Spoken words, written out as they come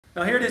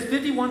Now here it is,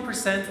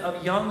 51%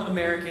 of young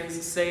Americans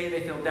say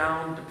they feel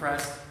down,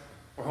 depressed,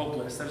 or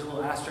hopeless. There's a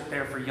little asterisk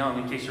there for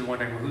young in case you're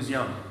wondering, well, who's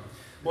young?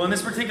 Well, in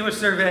this particular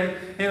survey,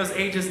 it was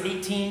ages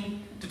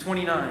 18 to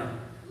 29.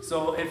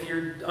 So if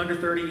you're under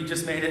 30, you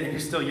just made it and you're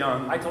still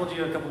young. I told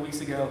you a couple weeks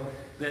ago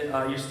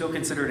that you're still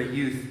considered a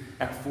youth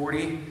at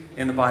 40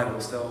 in the Bible.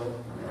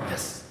 So,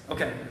 yes,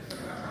 okay.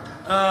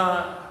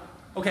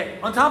 Okay,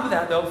 on top of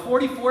that though,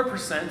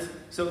 44%,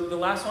 so the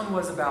last one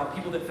was about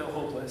people that feel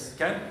hopeless,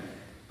 okay?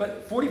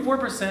 But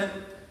 44%,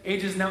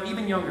 ages now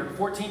even younger,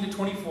 14 to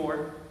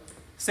 24,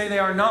 say they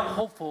are not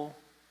hopeful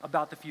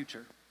about the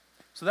future.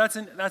 So that's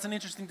an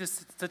interesting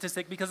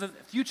statistic because the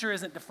future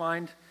isn't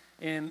defined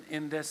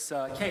in this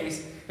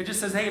case. It just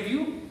says, hey, if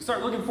you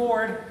start looking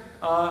forward,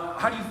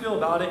 how do you feel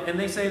about it? And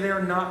they say they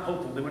are not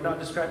hopeful. They would not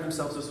describe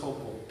themselves as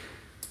hopeful.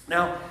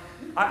 Now,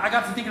 I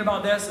got to thinking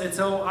about this, and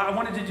so I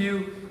wanted to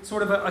do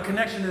sort of a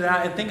connection to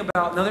that and think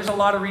about, now there's a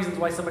lot of reasons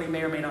why somebody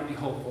may or may not be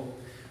hopeful.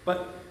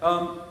 But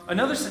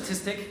another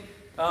statistic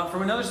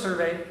from another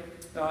survey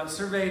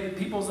surveyed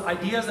people's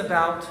ideas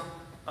about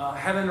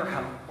heaven or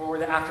hell, or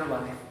the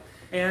afterlife.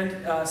 And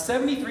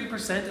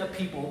 73% of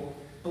people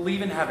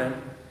believe in heaven,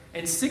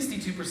 and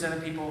 62%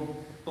 of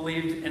people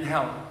believed in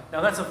hell.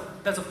 Now that's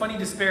a funny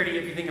disparity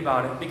if you think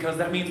about it, because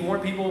that means more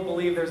people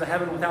believe there's a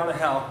heaven without a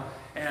hell,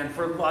 and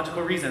for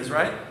logical reasons,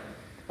 right?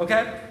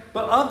 Okay?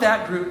 But of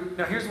that group,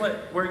 now here's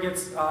where it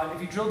gets,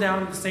 if you drill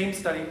down in the same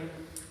study,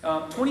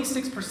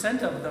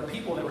 26% of the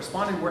people that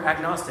responded were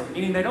agnostic,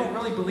 meaning they don't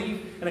really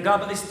believe in a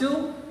God, but they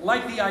still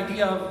like the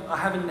idea of a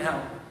heaven and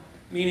hell.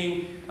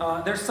 Meaning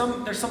there's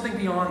something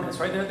beyond this,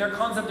 right? Their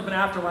concept of an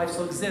afterlife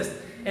still exists.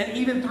 And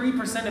even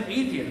 3% of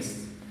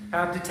atheists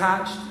have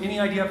detached any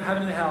idea of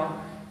heaven and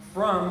hell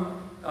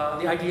from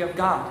the idea of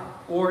God,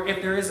 or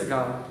if there is a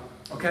God,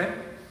 okay?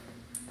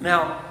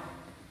 Now,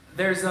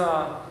 there's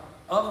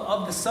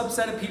of the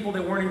subset of people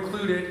that weren't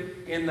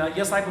included in the,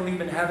 yes, I believe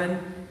in heaven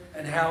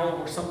and hell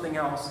or something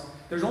else,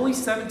 there's only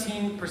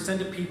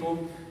 17% of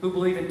people who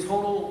believe in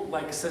total,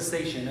 like,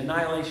 cessation,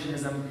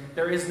 annihilationism.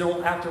 There is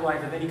no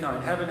afterlife of any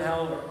kind, heaven,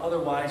 hell, or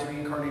otherwise,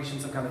 reincarnation,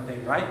 some kind of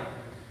thing, right?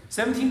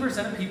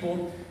 17% of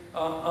people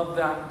of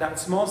that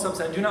small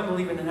subset do not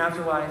believe in an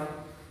afterlife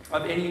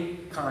of any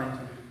kind.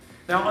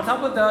 Now, on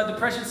top of the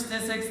depression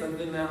statistics,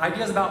 the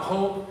ideas about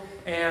hope,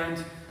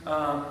 and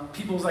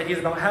people's ideas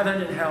about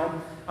heaven and hell,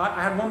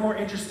 I had one more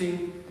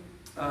interesting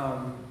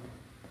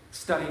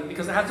study,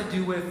 because it has to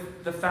do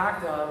with the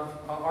fact of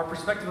our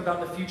perspective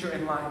about the future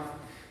in life.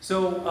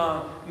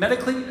 So,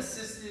 medically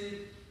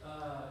assisted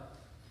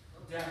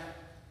death.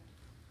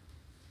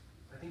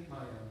 I think my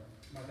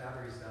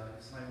battery's died.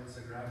 Somebody wants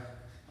to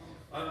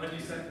grab. If you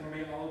said for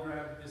me, I'll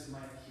grab this mic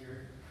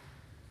here.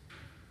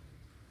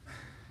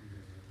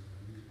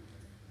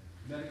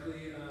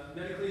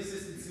 Medically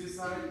assisted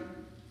suicide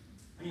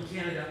in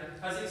Canada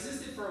has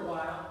existed for a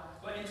while,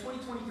 but in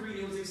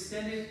 2023 it was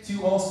extended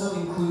to also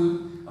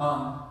include,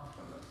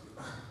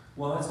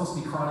 well, that's supposed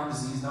to be chronic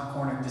disease, not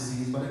chronic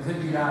disease, but it could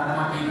be that. That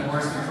might be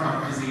worse than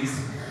chronic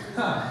disease.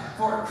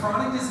 For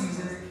chronic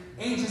diseases,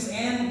 ages,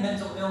 and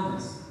mental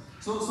illness.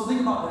 So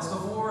think about this.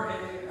 Before,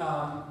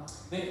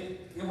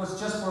 it was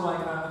just for like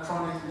a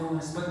chronic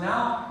illness, but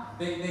now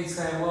they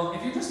say, well,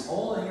 if you're just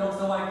old and you don't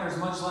feel like there's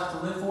much left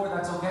to live for,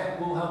 that's okay.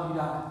 We'll help you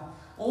die.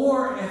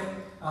 Or if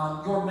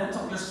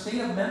your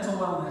state of mental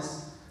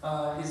wellness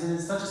is in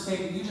such a state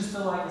that you just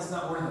feel like it's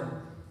not worth it,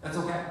 that's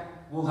okay.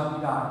 We'll help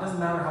you die. It doesn't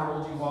matter how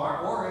old you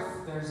are, or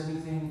if there's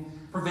anything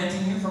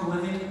preventing you from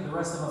living the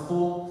rest of a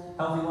full,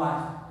 healthy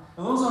life.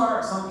 Now, those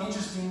are some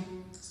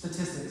interesting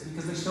statistics,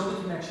 because they show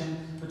the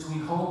connection between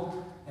hope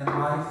and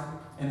life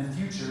and the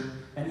future,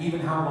 and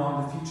even how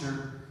long the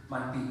future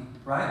might be,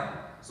 right?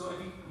 So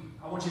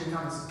I want you to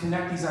kind of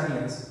connect these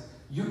ideas.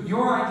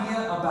 Your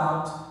idea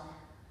about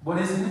what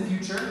is in the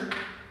future,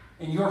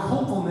 and your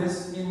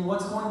hopefulness in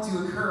what's going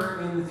to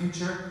occur in the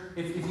future,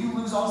 if you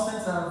lose all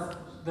sense of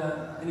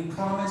any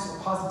promise or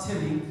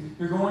positivity,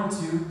 you're going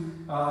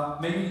to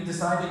maybe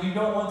decide that you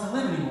don't want to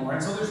live anymore.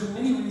 And so there's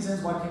many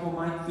reasons why people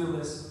might feel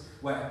this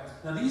way.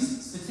 Now,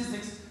 these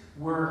statistics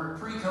were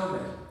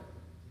pre-COVID.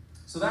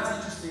 So that's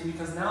interesting,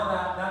 because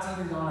now that's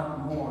even gone up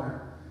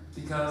more,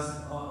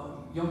 because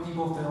young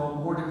people feel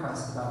more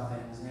depressed about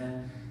things.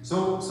 And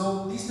so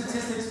these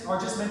statistics are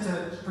just meant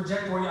to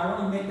project for you. I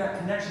want to make that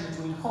connection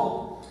between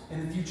hope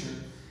and the future.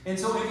 And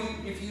so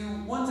if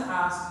you want to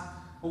ask,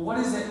 well, what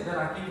is it that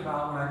I think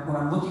about when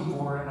I'm looking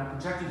forward and I'm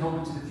projecting hope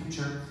into the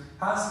future,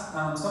 has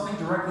something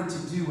directly to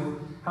do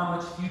with how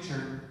much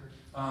future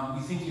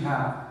you think you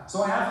have.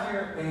 So I have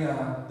here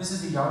this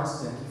is a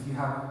yardstick. If you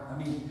have,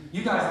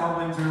 you guys all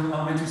went through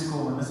elementary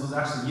school when this was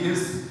actually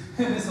used.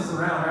 This was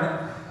around,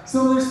 right?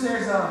 So there's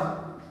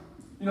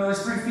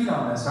 3 feet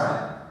on this,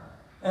 right?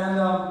 And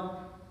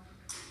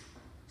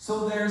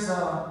so there's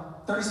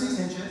 36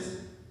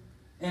 inches,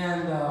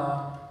 and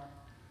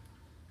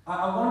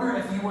I wonder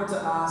if you were to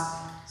ask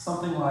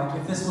something like,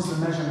 if this was the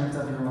measurement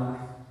of your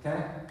life,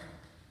 okay?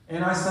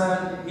 And I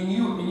said, and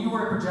you were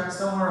to project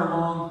somewhere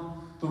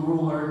along the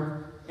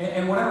ruler,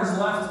 and whatever's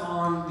left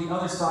on the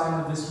other side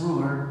of this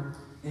ruler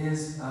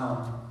is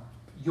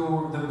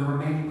the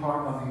remaining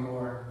part of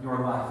your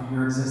life, of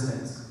your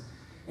existence.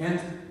 And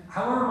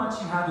however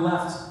much you have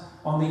left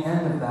on the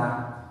end of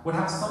that would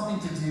have something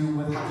to do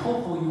with how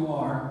hopeful you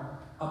are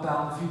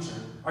about the future.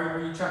 Are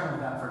you tracking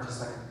with that for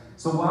just a second?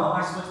 So while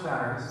I switch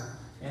batteries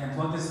and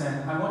plug this in,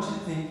 I want you to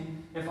think,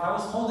 if I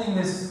was holding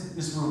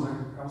this ruler,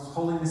 I was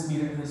holding this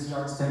meter, this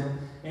yardstick,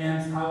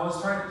 and I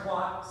was trying to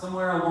plot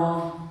somewhere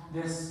along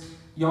this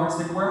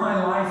yardstick where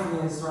my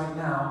life is right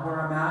now,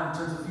 where I'm at in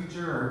terms of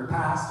future or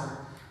past or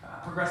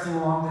progressing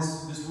along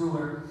this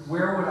ruler,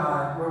 where would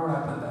I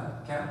put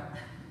that? Okay?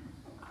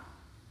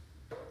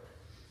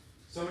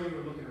 Some of you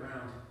are looking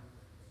around.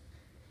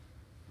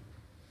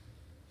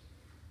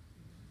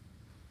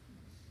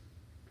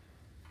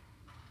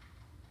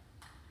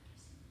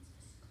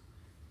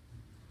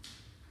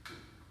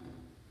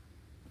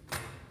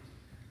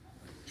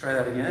 Try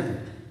that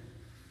again.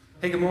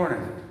 Hey, good morning.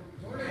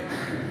 Good morning.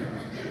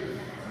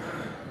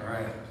 All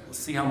right, let's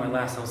see how my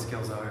lasso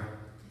skills are.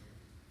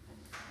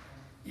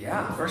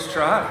 Yeah, first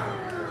try.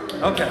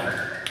 Okay.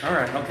 All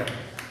right, okay.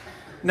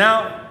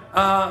 Now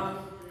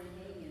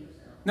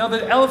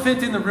the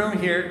elephant in the room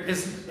here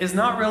is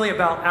not really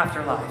about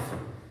afterlife.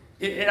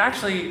 It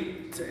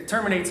actually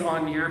terminates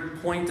on your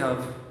point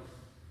of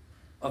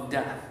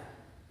death.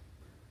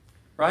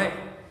 Right?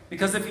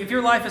 Because if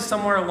your life is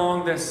somewhere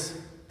along this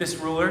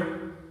ruler,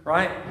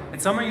 right?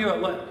 And some of you,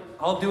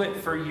 I'll do it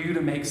for you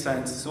to make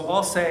sense. So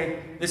I'll say,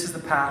 this is the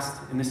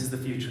past and this is the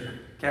future,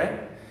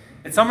 okay?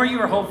 And some of you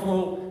are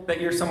hopeful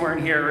that you're somewhere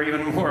in here or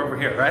even more over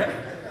here, right?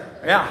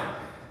 Yeah.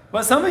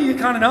 But some of you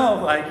kind of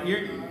know, like,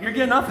 you're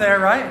getting up there,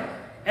 right?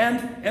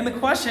 And the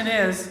question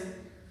is,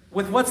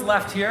 with what's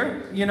left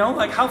here,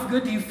 like, how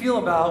good do you feel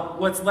about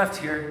what's left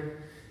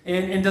here?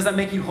 And does that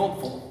make you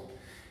hopeful?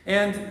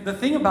 And the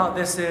thing about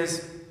this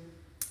is,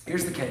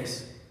 here's the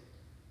case.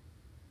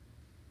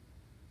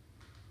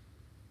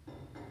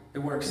 It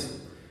works.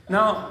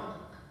 Now,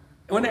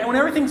 when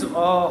everything's,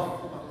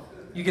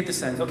 you get the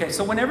sense. Okay,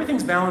 so when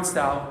everything's balanced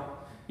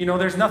out,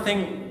 there's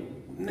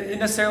nothing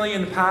necessarily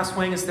in the past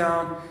weighing us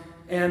down,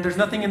 and there's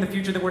nothing in the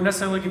future that we're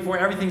necessarily looking for.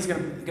 Everything's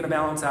gonna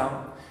balance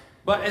out.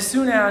 But as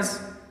soon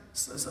as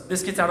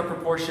this gets out of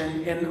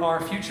proportion and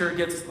our future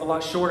gets a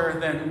lot shorter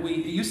than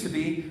it used to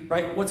be,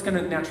 right? What's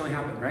gonna naturally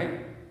happen,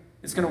 right?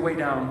 It's gonna weigh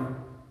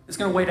down. It's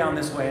gonna weigh down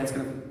this way, and it's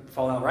gonna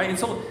fall out, right? And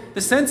so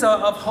the sense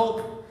of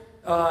hope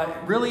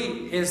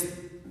really is,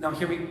 now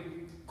hear me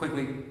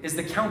quickly, is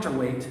the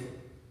counterweight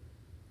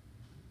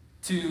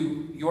to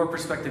your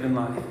perspective in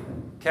life,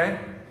 okay?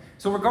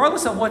 So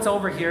regardless of what's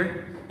over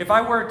here, if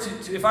I were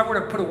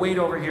to put a weight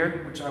over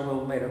here, which I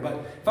will later, but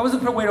if I was to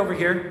put a weight over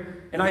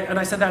here, and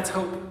I said that's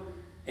hope,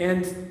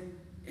 and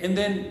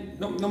then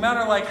no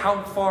matter like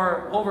how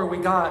far over we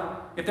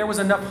got, if there was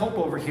enough hope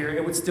over here,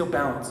 it would still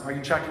balance. Are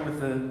you tracking with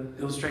the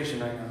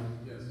illustration right now?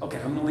 Yes. Okay,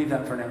 I'm gonna leave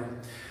that for now.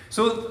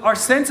 So our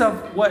sense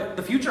of what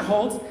the future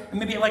holds, and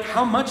maybe like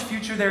how much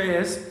future there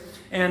is,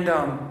 and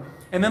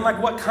then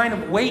like what kind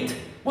of weight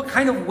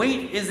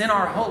is in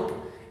our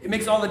hope, it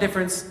makes all the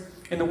difference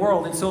in the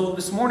world. And so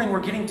this morning we're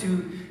getting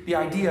to the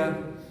idea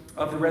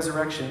of the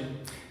resurrection.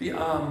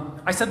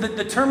 I said that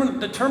the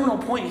terminal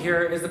point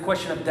here is the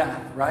question of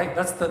death, right?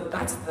 That's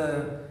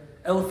the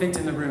elephant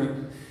in the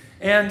room.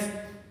 And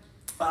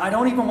I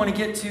don't even want to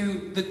get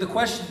to the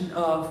question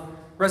of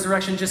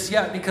resurrection just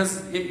yet,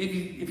 because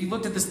if you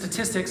looked at the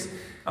statistics,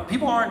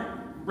 people aren't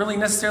really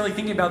necessarily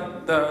thinking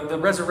about the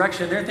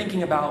resurrection. They're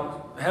thinking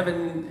about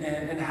heaven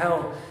and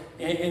hell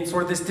in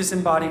sort of this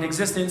disembodied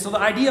existence. So the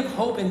idea of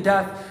hope and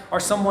death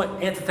are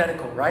somewhat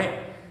antithetical, right?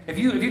 If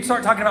you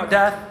start talking about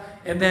death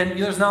and then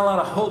there's not a lot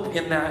of hope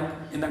in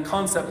that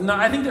concept. Now,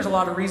 I think there's a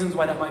lot of reasons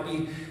why that might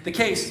be the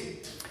case.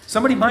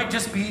 Somebody might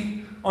just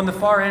be on the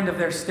far end of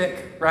their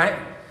stick, right?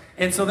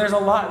 And so there's a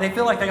lot, they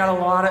feel like they got a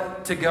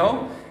lot to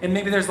go, and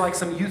maybe there's like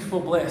some youthful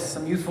bliss,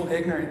 some youthful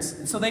ignorance.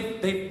 And so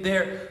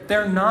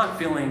they're not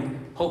feeling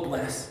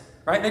hopeless,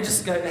 right? They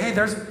just go, hey,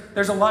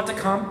 there's a lot to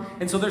come,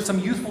 and so there's some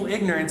youthful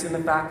ignorance in the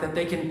fact that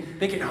they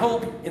can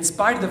hope in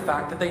spite of the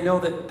fact that they know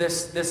that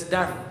this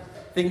death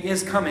thing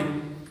is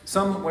coming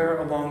somewhere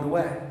along the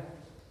way.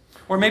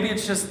 Or maybe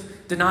it's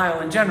just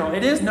denial in general.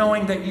 It is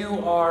knowing that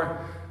you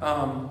are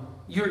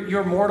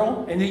you're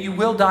mortal and that you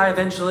will die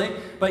eventually,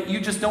 but you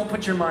just don't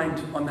put your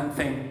mind on that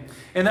thing.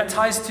 And that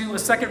ties to a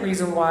second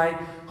reason why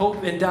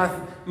hope and death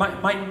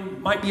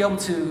might be able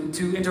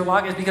to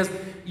interlock, is because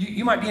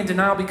you might be in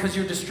denial because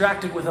you're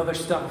distracted with other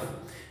stuff.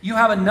 You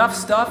have enough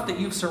stuff that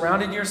you've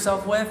surrounded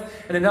yourself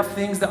with, and enough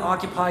things that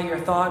occupy your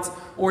thoughts,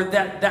 or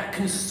that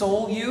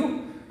console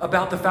you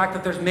about the fact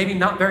that there's maybe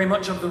not very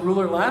much of the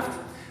ruler left,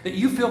 that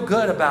you feel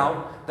good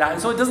about that.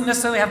 And so it doesn't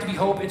necessarily have to be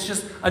hope, it's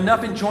just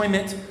enough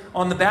enjoyment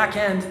on the back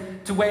end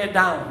to weigh it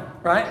down,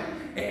 right?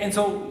 And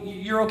so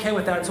you're okay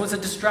with that. So it's a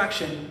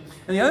distraction.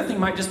 And the other thing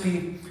might just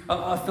be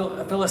a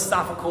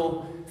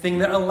philosophical thing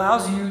that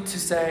allows you to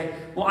say,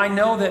 well, I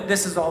know that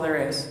this is all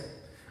there is.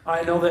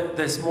 I know that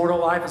this mortal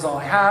life is all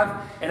I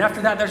have, and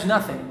after that, there's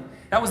nothing.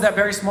 That was that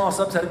very small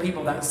subset of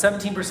people, that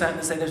 17%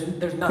 that say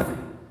there's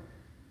nothing.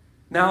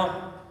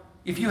 Now,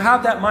 if you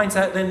have that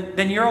mindset,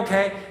 then you're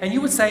okay. And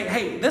you would say,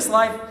 hey, this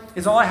life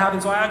is all I have,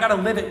 and so I got to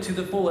live it to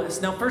the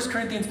fullest. Now, 1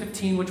 Corinthians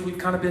 15, which we've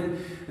kind of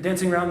been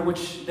dancing around,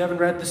 which Devin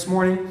read this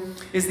morning,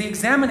 is the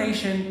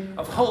examination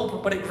of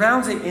hope, but it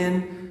grounds it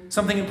in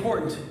something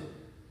important,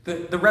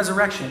 the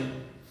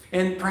resurrection.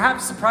 And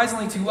perhaps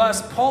surprisingly to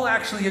us, Paul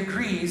actually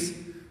agrees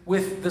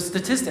with the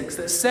statistics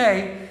that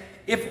say,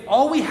 if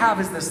all we have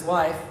is this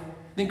life,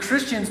 then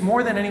Christians,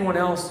 more than anyone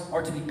else,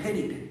 are to be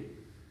pitied.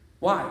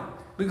 Why?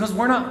 Because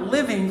we're not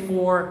living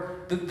for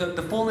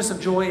the fullness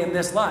of joy in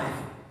this life.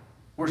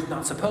 We're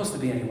not supposed to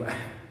be anyway,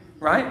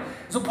 right?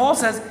 So Paul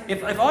says,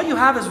 if all you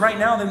have is right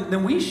now,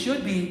 then we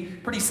should be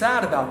pretty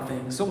sad about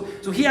things.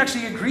 So he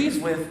actually agrees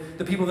with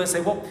the people that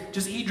say, well,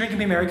 just eat, drink, and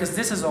be merry, because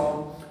this is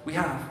all we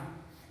have.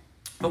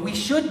 But we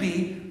should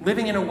be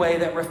living in a way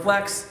that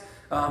reflects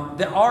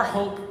that our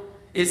hope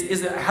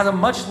has a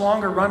much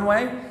longer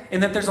runway,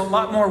 and that there's a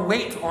lot more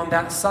weight on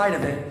that side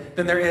of it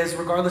than there is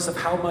regardless of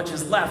how much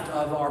is left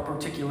of our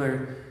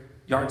particular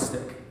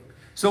yardstick.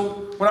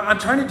 So what I'm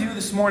trying to do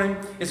this morning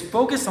is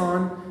focus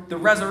on the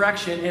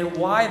resurrection and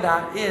why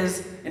that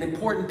is an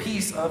important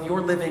piece of your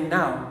living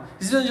now.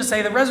 He doesn't just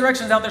say the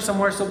resurrection's out there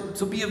somewhere,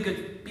 so be of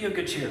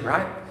good cheer,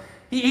 right?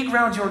 He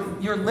grounds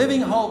your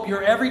living hope,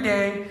 your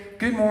everyday,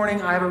 good morning,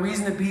 I have a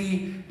reason to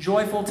be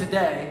joyful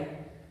today,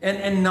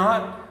 and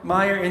not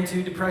mire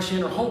into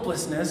depression or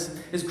hopelessness,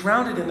 is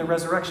grounded in the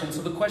resurrection.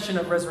 So the question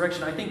of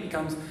resurrection, I think,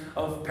 becomes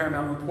of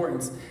paramount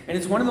importance. And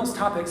it's one of those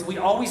topics we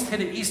always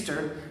hit at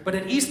Easter, but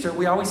at Easter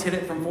we always hit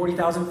it from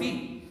 40,000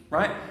 feet,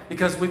 right?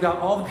 Because we've got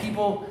all the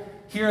people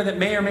here that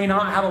may or may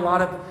not have a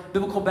lot of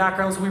biblical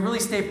background, so we really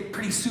stay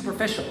pretty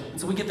superficial.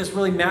 And so we get this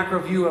really macro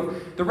view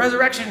of the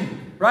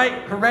resurrection,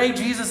 right? Hooray,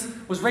 Jesus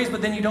was raised,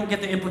 but then you don't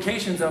get the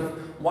implications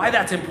of why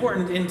that's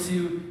important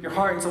into your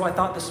heart. And so I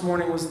thought this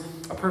morning was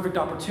a perfect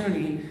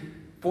opportunity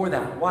for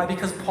that. Why?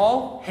 Because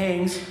Paul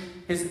hangs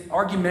his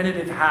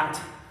argumentative hat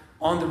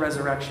on the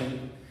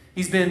resurrection.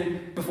 He's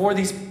been before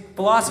these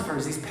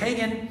philosophers, these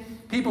pagan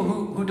people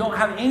who don't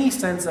have any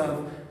sense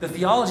of the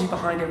theology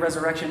behind a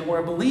resurrection or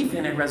a belief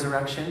in a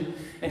resurrection,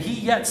 and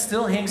he yet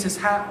still hangs his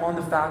hat on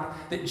the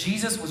fact that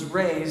Jesus was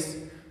raised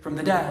from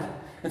the dead.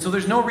 And so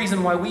there's no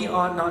reason why we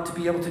ought not to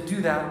be able to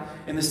do that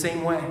in the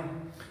same way.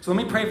 So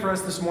let me pray for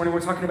us this morning.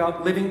 We're talking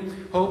about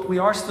living hope. We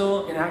are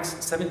still in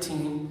Acts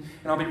 17,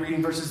 and I'll be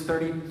reading verses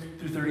 30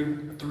 through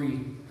 33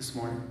 this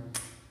morning.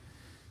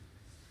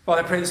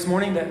 Father, I pray this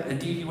morning that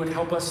indeed you would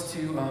help us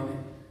to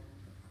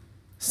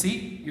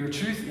see your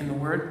truth in the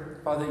Word.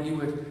 Father, that you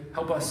would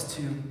help us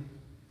to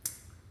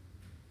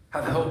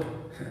have hope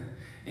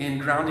in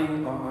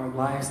grounding our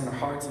lives and our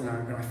hearts and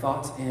our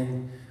thoughts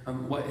in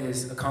what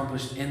is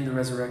accomplished in the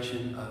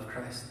resurrection of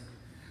Christ.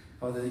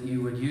 Father, that you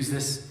would use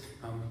this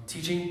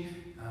teaching,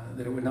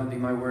 that it would not be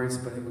my words,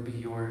 but it would be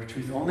your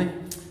truth only.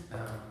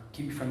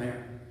 Keep me from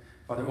there.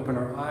 Father, open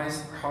our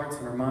eyes, our hearts,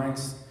 and our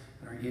minds,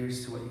 and our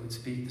ears to what you would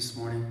speak this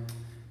morning.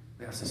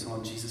 We ask this all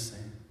in Jesus'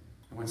 name.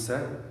 Everyone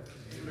said?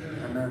 Amen.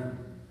 Amen.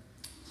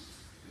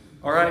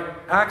 All right,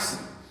 Acts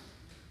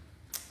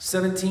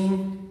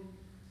 17,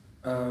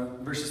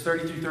 verses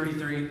 30 through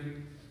 33. And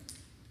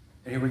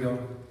here we go.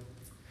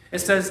 It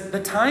says,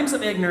 the times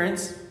of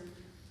ignorance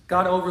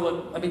God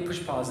overlooked. Let me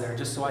push pause there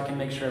just so I can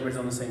make sure everybody's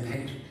on the same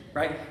page.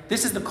 Right?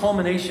 This is the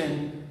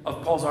culmination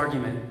of Paul's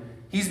argument.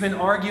 He's been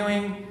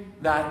arguing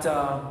that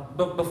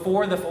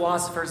before the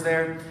philosophers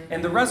there,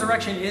 and the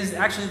resurrection is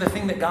actually the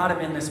thing that got him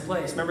in this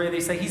place. Remember, they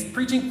say he's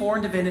preaching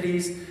foreign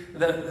divinities,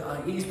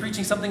 he's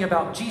preaching something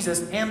about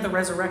Jesus and the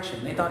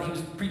resurrection. They thought he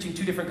was preaching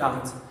two different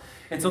gods.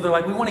 And so they're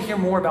like, we want to hear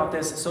more about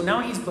this. So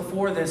now he's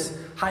before this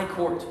high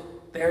court,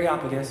 the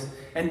Areopagus,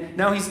 and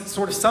now he's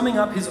sort of summing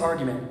up his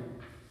argument.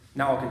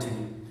 Now I'll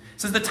continue.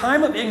 It says, the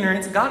time of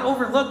ignorance God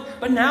overlooked,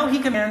 but now he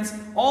commands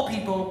all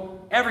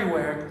people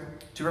everywhere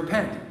to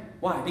repent.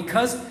 Why?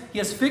 Because he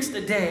has fixed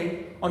a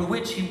day on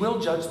which he will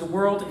judge the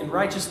world in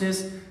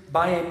righteousness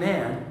by a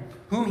man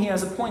whom he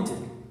has appointed.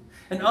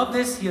 And of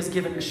this he has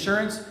given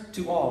assurance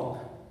to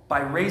all by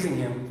raising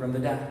him from the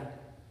dead.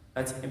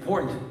 That's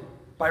important.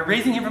 By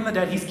raising him from the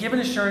dead, he's given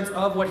assurance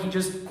of what he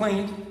just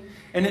claimed.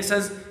 And it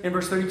says in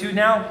verse 32,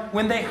 now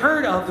when they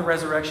heard of the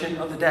resurrection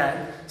of the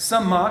dead,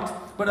 some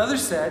mocked, but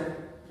others said,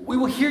 we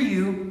will hear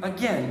you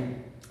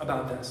again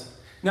about this.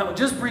 Now,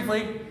 just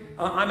briefly,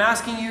 I'm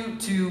asking you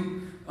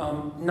to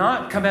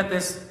not come at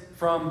this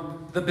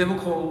from the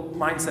biblical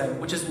mindset,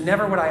 which is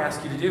never what I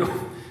ask you to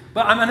do.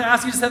 But I'm going to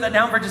ask you to set that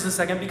down for just a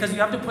second, because you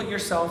have to put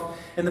yourself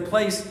in the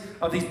place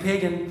of these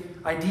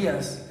pagan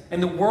ideas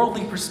and the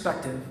worldly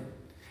perspective.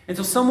 And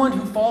so someone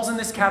who falls in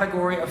this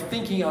category of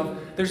thinking of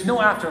there's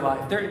no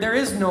afterlife, there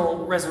is no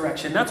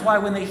resurrection. That's why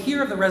when they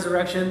hear of the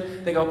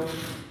resurrection, they go,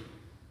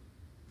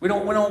 we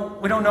don't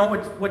know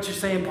what you're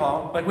saying,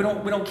 Paul. Like we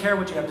don't care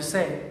what you have to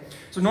say.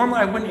 So normally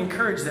I wouldn't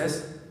encourage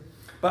this,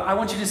 but I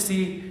want you to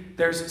see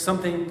there's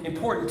something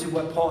important to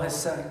what Paul has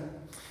said.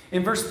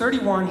 In verse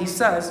 31, he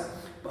says,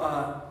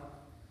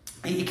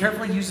 he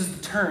carefully uses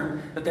the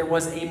term that there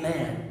was a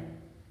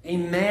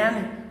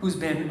man who's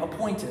been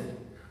appointed,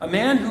 a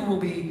man who will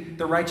be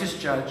the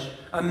righteous judge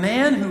a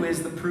man who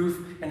is the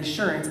proof and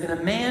assurance, and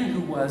a man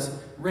who was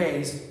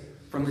raised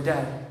from the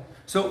dead.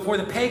 So for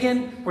the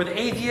pagan, for the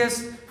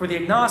atheist, for the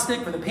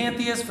agnostic, for the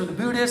pantheist, for the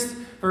Buddhist,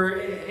 for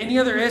any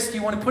other ist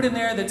you want to put in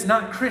there that's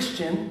not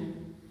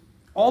Christian,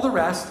 all the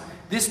rest,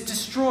 this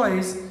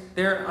destroys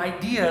their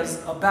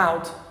ideas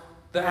about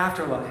the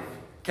afterlife.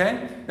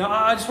 Okay? Now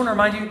I just want to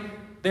remind you,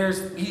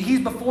 he's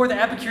before the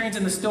Epicureans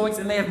and the Stoics,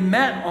 and they have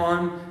met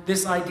on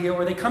this idea,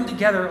 or they come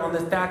together on the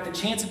fact that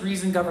chance of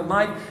reason govern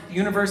life. The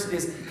universe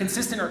is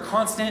consistent or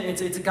constant.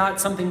 It's got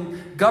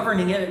something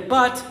governing it,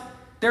 but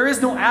there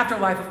is no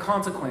afterlife of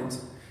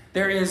consequence.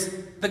 There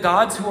is the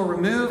gods who are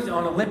removed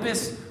on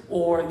Olympus,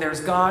 or there's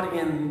God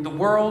in the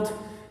world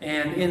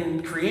and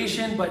in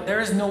creation, but there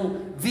is no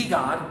the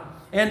God.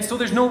 And so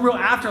there's no real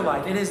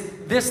afterlife. It is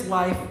this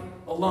life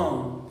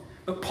alone.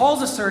 But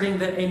Paul's asserting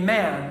that a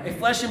man, a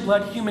flesh and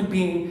blood human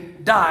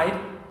being, died,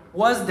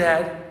 was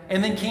dead,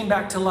 and then came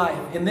back to life.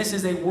 And this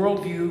is a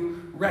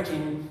worldview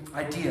wrecking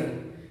idea.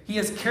 He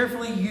has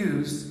carefully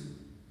used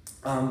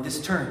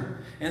this term.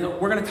 And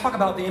we're going to talk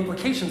about the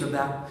implications of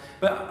that.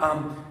 But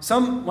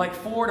some, like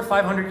 400 to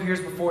 500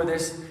 years before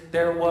this,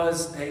 there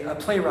was a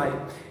playwright.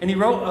 And he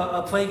wrote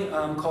a play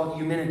called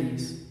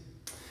Eumenides.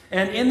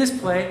 And in this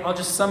play, I'll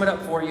just sum it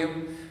up for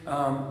you.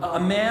 A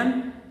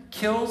man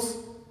kills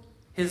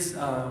his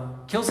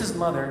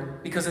mother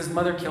because his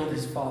mother killed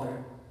his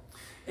father.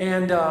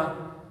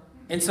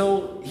 And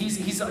so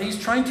he's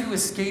trying to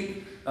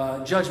escape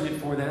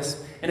judgment for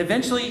this. And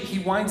eventually he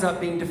winds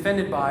up being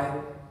defended by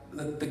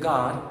the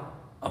god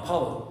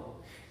Apollo.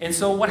 And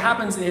so what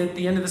happens at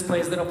the end of this play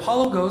is that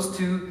Apollo goes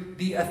to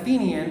the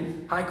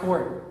Athenian high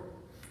court.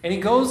 And he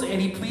goes and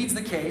he pleads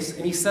the case,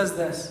 and he says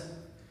this: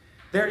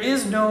 there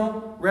is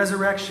no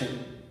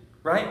resurrection,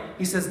 right?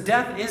 He says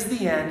death is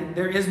the end,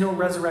 there is no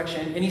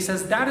resurrection. And he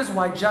says that is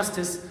why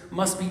justice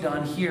must be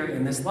done here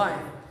in this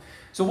life.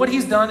 So what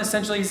he's done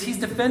essentially is he's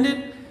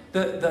defended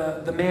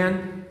the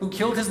man who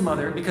killed his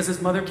mother because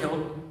his mother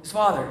killed his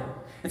father.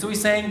 And so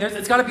he's saying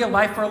it's got to be a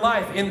life for a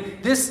life.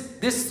 And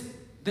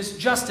this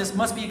justice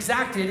must be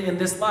exacted in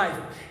this life.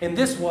 And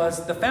this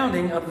was the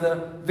founding of the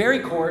very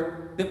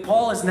court that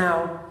Paul is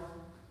now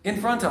in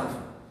front of,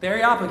 the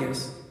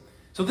Areopagus.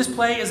 So this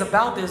play is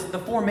about the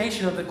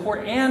formation of the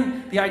court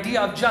and the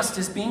idea of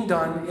justice being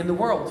done in the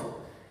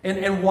world.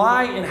 And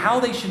why and how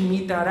they should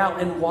mete that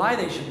out and why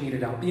they should mete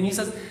it out. And he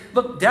says,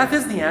 look, death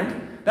is the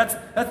end. That's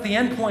the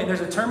end point. There's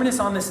a terminus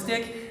on the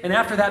stick, and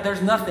after that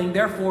there's nothing.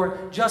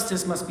 Therefore,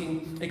 justice must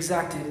be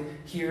exacted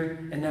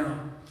here and now.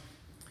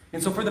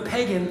 And so for the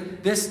pagan,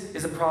 this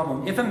is a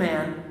problem. If a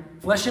man,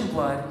 flesh and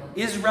blood,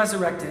 is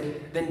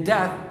resurrected, then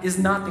death is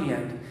not the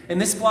end. And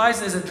this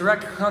flies as a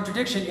direct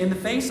contradiction in the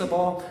face of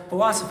all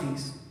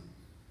philosophies.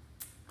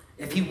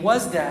 If he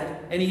was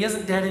dead and he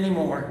isn't dead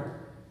anymore,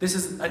 this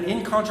is an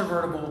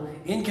incontrovertible,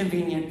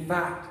 inconvenient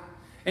fact.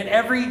 And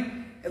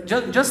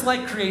just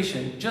like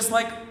creation, just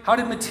like how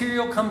did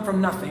material come from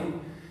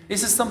nothing,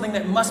 this is something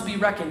that must be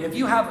reckoned. If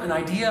you have an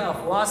idea, a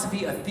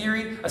philosophy, a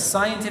theory, a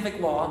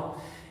scientific law,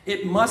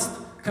 it must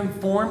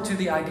conform to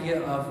the idea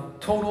of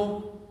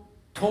total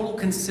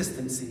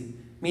consistency,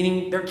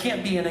 meaning there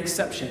can't be an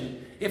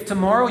exception. If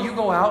tomorrow you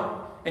go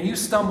out and you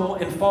stumble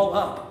and fall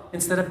up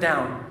instead of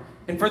down,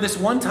 and for this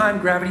one time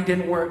gravity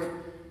didn't work,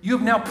 you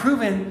have now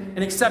proven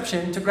an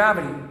exception to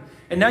gravity.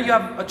 And now you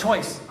have a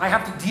choice. I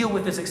have to deal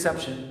with this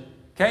exception.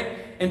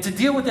 Okay? And to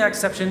deal with that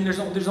exception, there's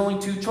only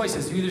two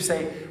choices. You either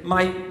say,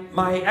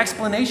 my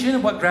explanation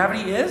of what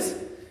gravity is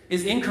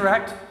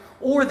incorrect,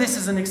 or this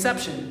is an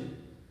exception.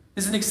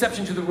 This is an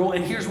exception to the rule,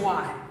 and here's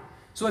why.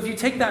 So if you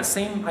take that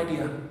same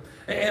idea,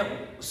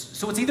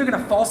 so it's either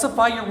going to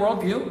falsify your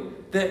worldview,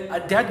 that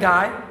a dead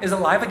guy is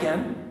alive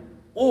again,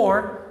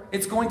 or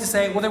it's going to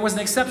say, well, there was an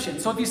exception.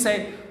 So if you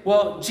say,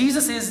 well,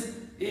 Jesus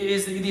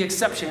is the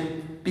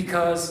exception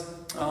because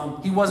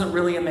he wasn't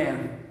really a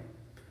man.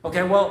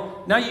 Okay,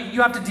 well, now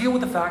you have to deal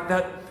with the fact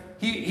that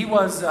he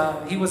was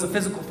a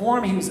physical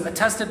form. He was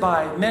attested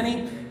by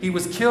many. He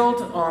was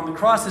killed on the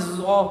cross. This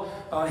is all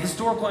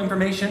historical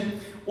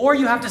information. Or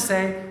you have to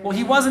say, well,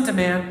 he wasn't a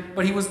man,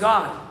 but he was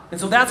God. And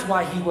so that's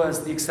why he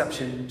was the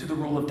exception to the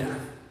rule of death,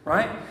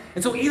 right?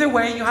 And so either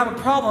way, you have a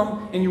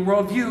problem in your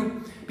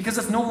worldview because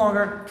it's no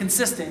longer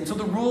consistent. And so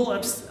the rule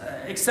of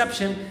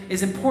exception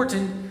is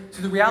important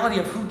to the reality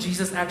of who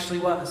Jesus actually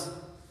was.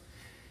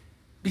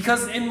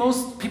 Because in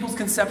most people's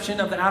conception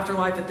of the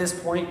afterlife at this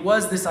point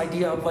was this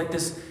idea of like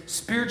this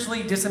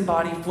spiritually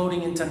disembodied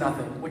floating into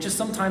nothing, which is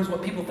sometimes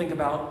what people think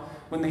about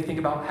when they think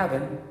about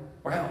heaven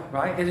or hell,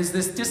 right? It is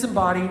this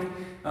disembodied,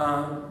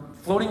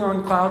 floating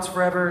on clouds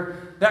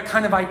forever, that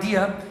kind of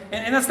idea.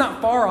 And that's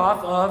not far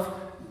off of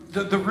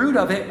the root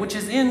of it, which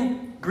is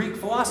in Greek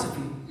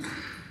philosophy.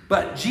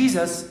 But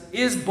Jesus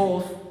is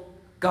both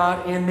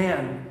God and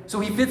man. So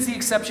he fits the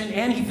exception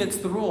and he fits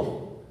the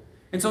rule.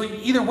 And so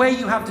either way,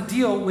 you have to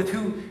deal with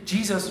who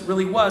Jesus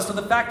really was. So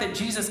the fact that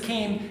Jesus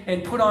came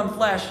and put on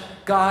flesh,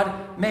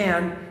 God,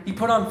 man, he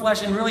put on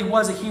flesh and really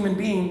was a human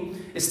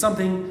being is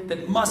something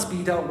that must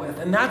be dealt with.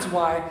 And that's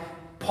why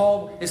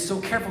Paul is so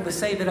careful to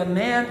say that a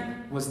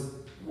man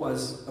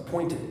was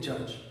appointed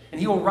judge. and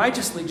he will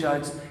righteously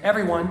judge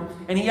everyone,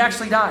 and he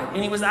actually died,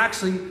 and he was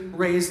actually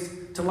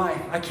raised to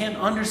life. I can't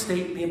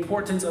understate the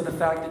importance of the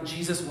fact that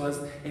Jesus was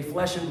a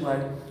flesh and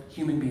blood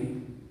human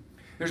being.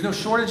 There's no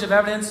shortage of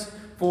evidence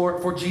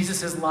for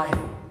Jesus' life.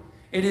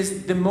 It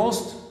is the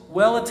most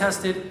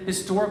well-attested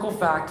historical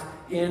fact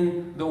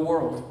in the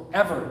world,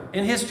 ever,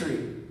 in history,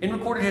 in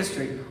recorded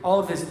history. All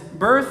of his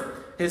birth,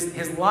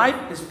 his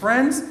life, his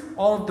friends,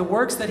 all of the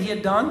works that he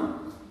had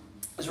done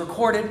is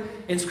recorded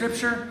in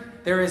Scripture.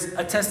 There is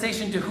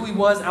attestation to who he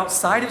was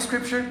outside of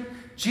Scripture.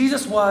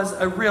 Jesus was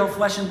a real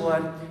flesh and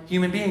blood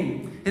human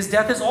being. His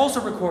death is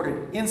also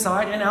recorded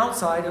inside and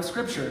outside of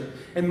Scripture.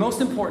 And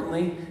most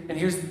importantly, and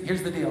here's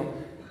the deal,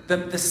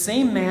 the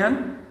same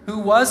man who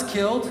was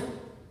killed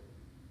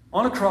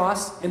on a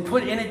cross and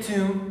put in a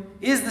tomb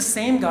is the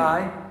same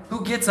guy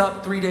who gets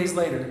up 3 days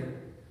later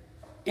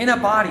in a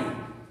body.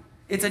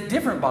 It's a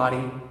different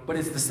body, but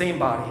it's the same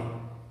body.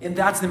 And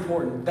that's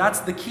important.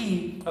 That's the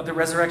key of the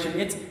resurrection.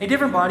 It's a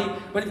different body,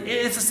 but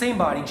it's the same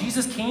body.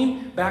 Jesus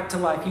came back to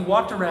life. He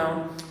walked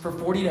around for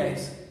 40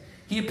 days.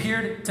 He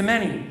appeared to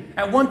many.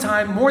 At one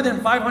time, more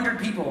than 500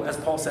 people, as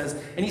Paul says.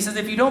 And he says,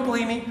 if you don't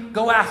believe me,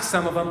 go ask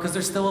some of them because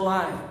they're still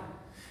alive.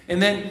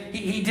 And then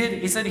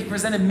he said he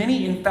presented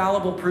many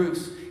infallible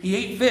proofs. He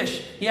ate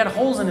fish. He had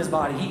holes in his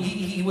body.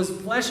 He was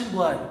flesh and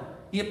blood.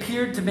 He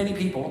appeared to many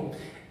people.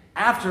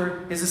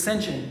 After his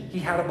ascension, he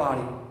had a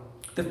body.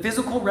 The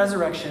physical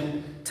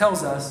resurrection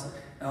tells us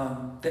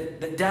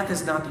that death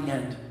is not the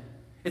end.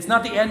 It's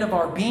not the end of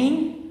our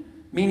being,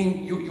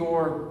 meaning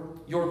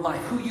your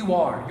life, who you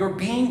are, your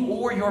being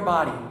or your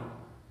body.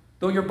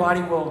 Though your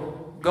body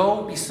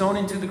will be sown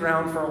into the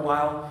ground for a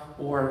while,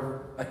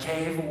 or a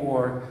cave,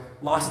 or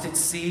lost at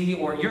sea,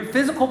 or your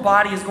physical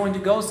body is going to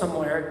go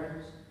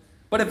somewhere.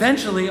 But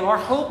eventually, our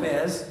hope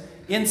is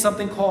in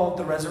something called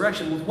the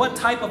resurrection. What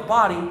type of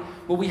body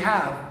will we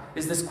have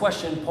is this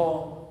question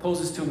Paul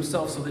poses to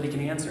himself so that he can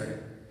answer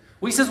it.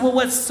 Well, he says, well,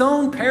 what's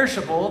sown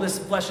perishable, this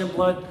flesh and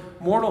blood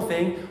mortal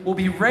thing, will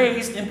be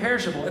raised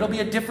imperishable. It'll be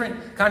a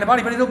different kind of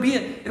body, but it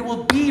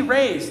will be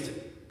raised.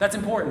 That's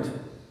important.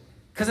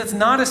 Because it's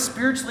not a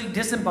spiritually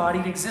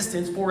disembodied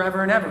existence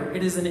forever and ever.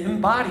 It is an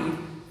embodied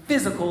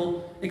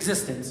physical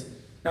existence.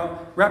 Now,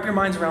 wrap your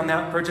minds around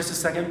that for just a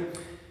second.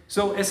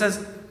 So it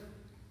says,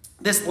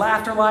 this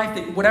laughter life,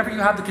 that whatever you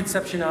have the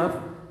conception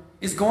of,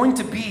 is going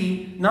to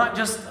be not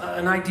just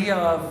an idea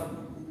of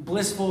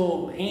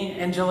blissful,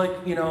 angelic,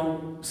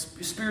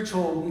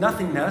 spiritual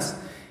nothingness.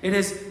 It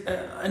is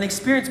an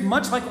experience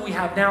much like what we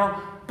have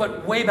now,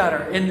 but way better,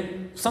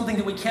 and something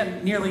that we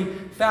can't nearly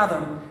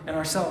fathom in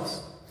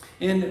ourselves.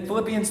 In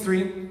Philippians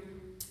 3,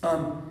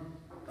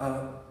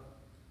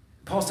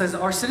 Paul says,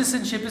 our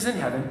citizenship is in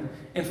heaven,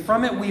 and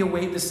from it we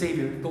await the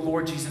Savior, the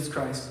Lord Jesus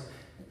Christ.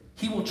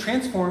 He will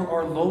transform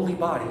our lowly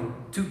body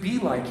to be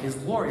like his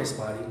glorious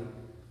body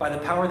by the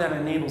power that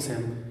enables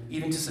him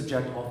even to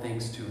subject all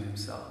things to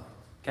himself.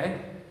 Okay?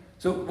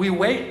 So we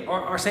await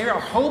our Savior. Our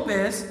hope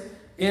is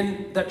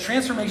in the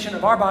transformation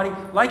of our body,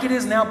 like it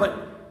is now,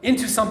 but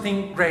into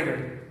something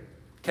greater.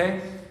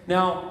 Okay?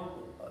 Now,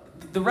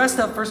 the rest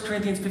of 1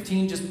 Corinthians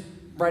 15, just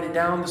write it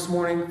down this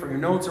morning for your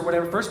notes or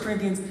whatever. 1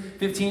 Corinthians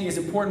 15 is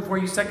important for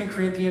you. 2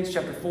 Corinthians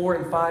chapter 4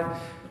 and 5 are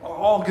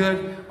all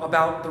good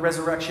about the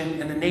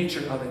resurrection and the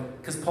nature of it,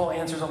 because Paul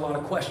answers a lot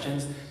of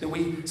questions that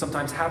we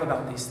sometimes have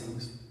about these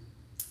things.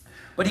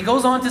 But he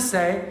goes on to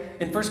say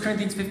in 1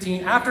 Corinthians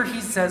 15, after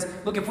he says,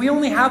 look, if we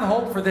only have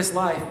hope for this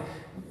life,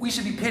 we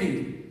should be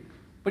pitied.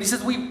 But he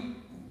says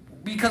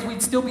because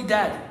we'd still be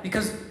dead,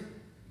 because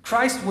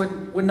Christ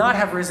would not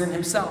have risen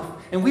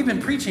himself. And we've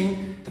been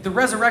preaching that the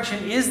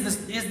resurrection is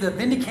the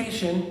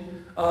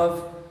vindication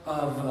of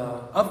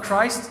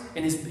Christ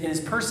in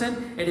his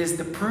person. It is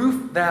the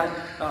proof that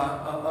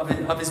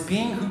of his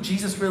being, who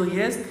Jesus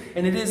really is.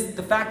 And it is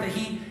the fact that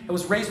he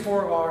was raised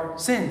for our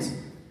sins.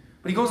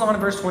 But he goes on in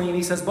verse 20 and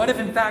he says, but if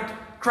in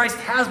fact Christ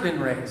has been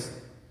raised,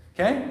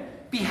 okay?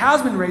 If he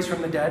has been raised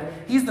from the dead,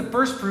 he's the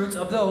first fruits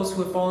of those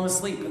who have fallen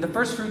asleep. And the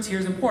first fruits here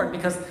is important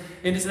because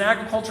it is an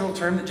agricultural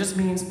term that just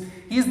means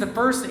he is the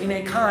first in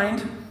a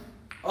kind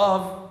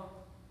of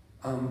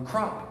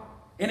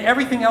crop. And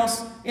everything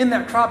else in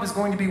that crop is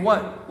going to be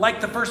what?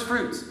 Like the first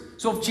fruits.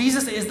 So if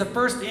Jesus is the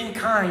first in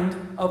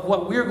kind of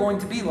what we're going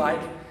to be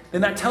like, then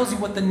that tells you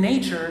what the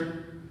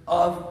nature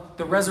of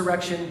the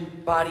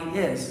resurrection body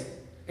is.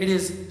 It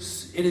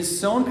is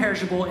sown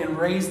perishable and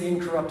raised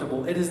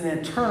incorruptible. It is an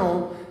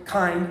eternal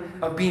kind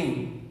of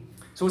being.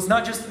 So it's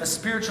not just a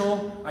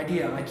spiritual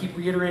idea. I keep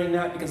reiterating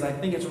that because I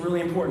think it's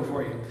really important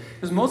for you.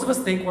 Because most of us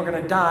think we're going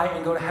to die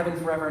and go to heaven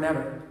forever and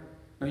ever.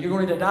 No, you're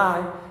going to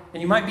die,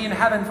 and you might be in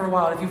heaven for a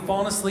while. If you've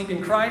fallen asleep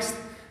in Christ,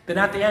 then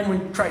at the end,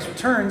 when Christ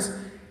returns,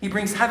 he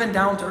brings heaven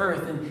down to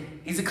earth,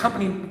 and he's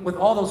accompanied with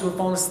all those who have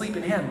fallen asleep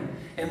in him.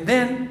 And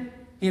then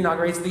he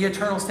inaugurates the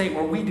eternal state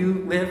where we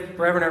do live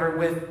forever and ever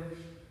with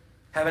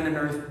heaven and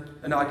earth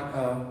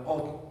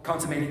all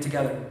consummated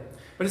together.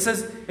 But it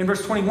says in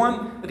verse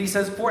 21 that he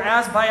says, for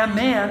as by a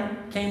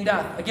man came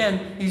death.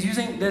 Again, he's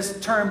using this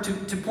term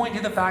to point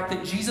to the fact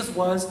that Jesus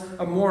was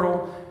a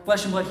mortal,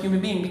 flesh and blood human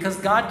being, because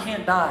God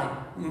can't die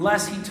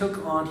unless he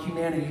took on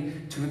humanity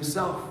to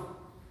himself.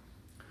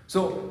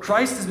 So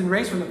Christ has been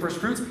raised from the first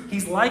fruits.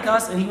 He's like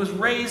us, and he was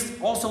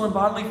raised also in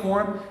bodily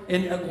form,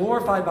 in a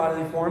glorified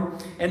bodily form.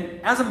 And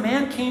as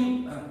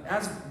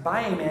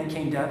by a man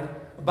came death,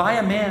 by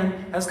a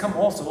man has come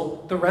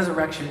also the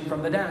resurrection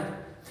from the dead.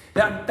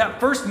 That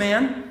first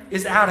man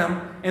is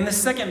Adam, and the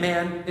second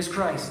man is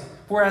Christ.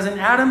 For as in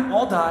Adam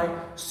all die,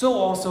 so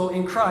also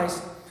in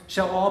Christ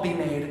shall all be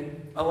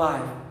made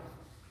alive.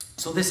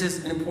 So this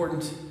is an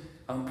important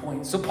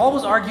point. So Paul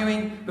was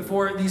arguing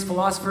before these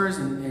philosophers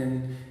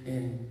and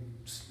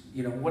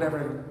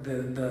whatever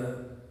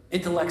the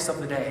intellects of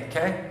the day,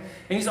 okay?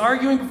 And he's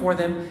arguing before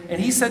them,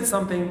 and he said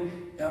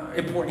something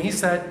important. He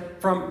said,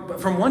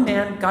 from one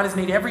man, God has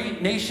made every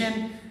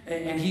nation,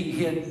 and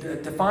he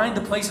had defined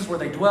the places where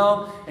they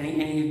dwell, and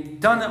he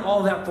done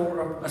all that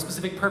for a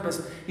specific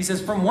purpose. He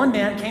says, from one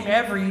man came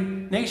every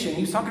nation.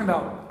 He was talking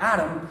about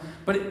Adam,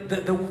 but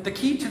the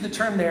key to the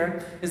term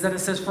there is that it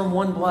says from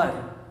one blood,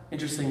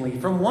 interestingly.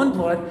 From one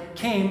blood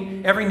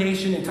came every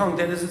nation and tongue,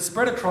 that is, it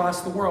spread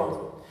across the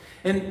world.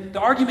 And the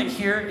argument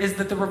here is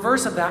that the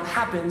reverse of that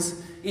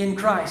happens in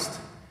Christ.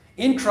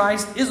 In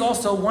Christ is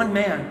also one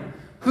man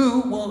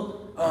who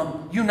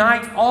will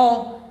unite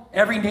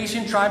every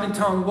nation, tribe, and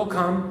tongue will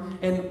come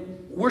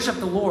and worship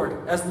the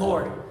Lord as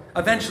Lord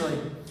eventually.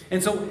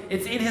 And so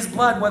it's in his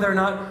blood whether or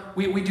not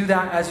we do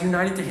that as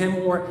united to him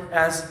or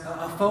as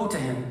a foe to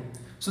him.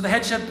 So the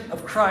headship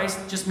of Christ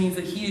just means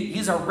that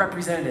he's our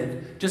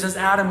representative, just as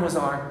Adam was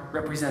our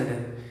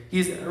representative.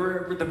 He's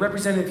the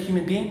representative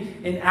human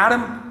being. In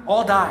Adam,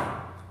 all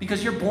die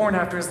because you're born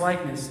after his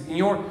likeness. And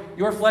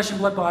your flesh and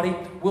blood body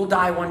will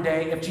die one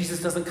day if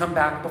Jesus doesn't come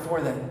back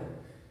before then.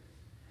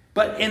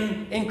 But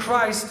in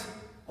Christ,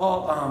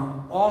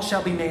 all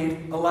shall be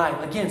made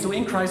alive. Again, so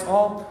in Christ,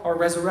 all are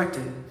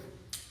resurrected.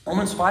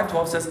 Romans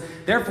 5:12 says,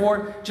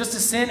 therefore, just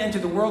as sin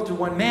entered the world through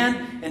one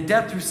man, and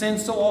death through sin,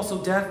 so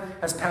also death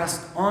has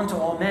passed on to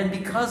all men,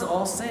 because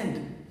all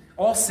sinned.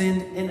 All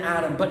sinned in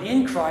Adam, but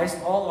in Christ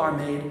all are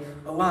made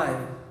alive.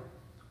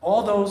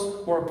 All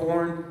those who are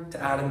born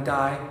to Adam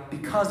die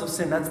because of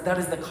sin. That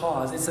is the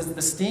cause. It says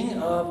the sting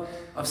of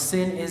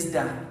sin is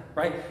death,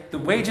 right? The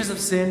wages of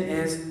sin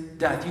is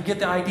death. You get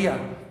the idea.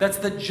 That's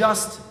the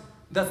just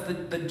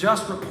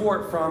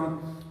report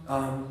from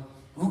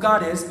who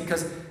God is,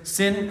 because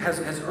sin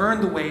has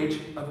earned the wage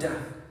of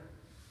death.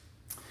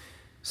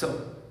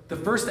 So the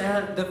first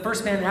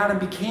man, Adam,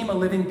 became a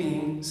living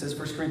being, says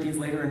 1 Corinthians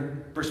later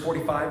in verse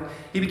 45.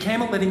 He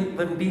became a living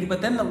being,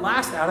 but then the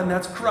last Adam,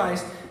 that's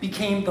Christ,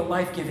 became the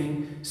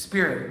life-giving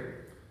Spirit.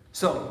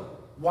 So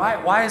why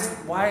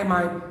am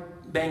I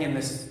banging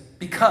this?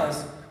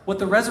 Because what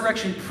the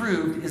resurrection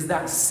proved is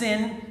that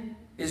sin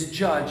is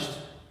judged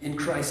in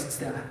Christ's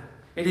death.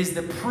 It is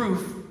the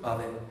proof of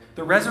it.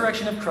 The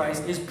resurrection of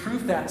Christ is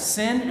proof that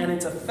sin and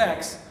its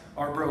effects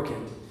are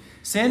broken.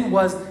 Sin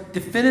was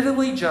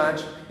definitively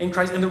judged in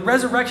Christ, and the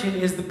resurrection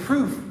is the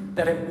proof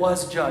that it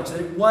was judged,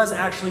 that it was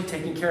actually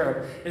taken care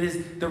of. It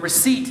is the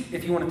receipt,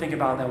 if you want to think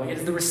about it that way. It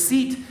is the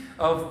receipt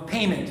of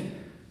payment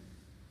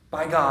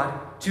by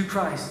God to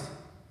Christ.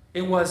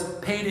 It was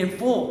paid in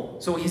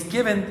full, so he's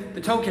given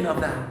the token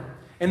of that,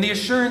 and the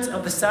assurance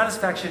of the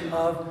satisfaction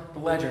of the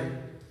ledger.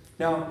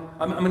 Now,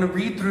 I'm going to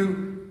read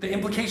through the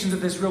implications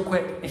of this real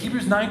quick.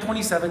 Hebrews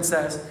 9:27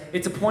 says,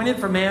 it's appointed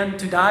for man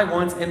to die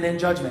once and then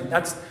judgment.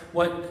 That's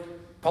what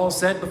Paul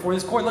said before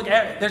this court. Look,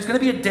 there's going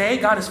to be a day,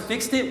 God has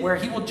fixed it, where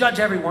he will judge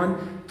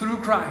everyone through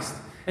Christ.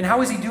 And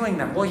how is he doing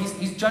that? Well,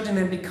 he's judging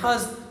them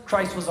because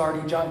Christ was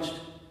already judged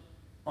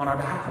on our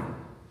behalf.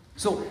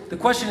 So the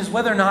question is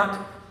whether or not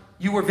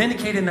you were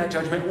vindicated in that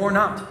judgment or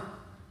not.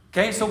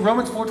 Okay, so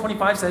Romans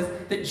 4:25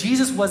 says that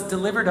Jesus was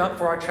delivered up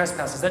for our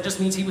trespasses. That just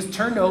means he was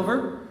turned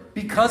over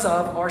because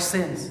of our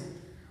sins.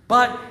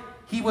 But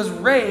he was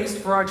raised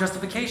for our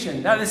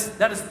justification.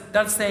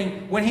 That's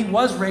saying when he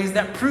was raised,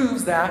 that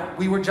proves that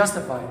we were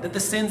justified, that the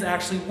sins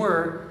actually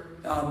were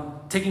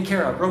taken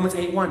care of. Romans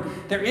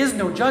 8:1. There is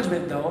no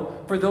judgment, though,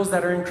 for those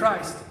that are in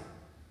Christ.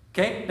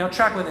 Okay, now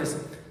track with this.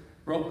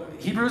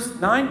 Hebrews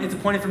 9, it's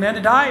appointed for man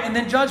to die and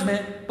then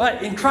judgment.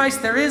 But in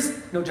Christ, there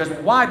is no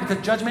judgment. Why?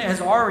 Because judgment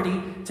has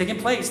already taken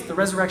place. The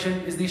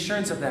resurrection is the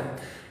assurance of that.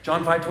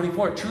 John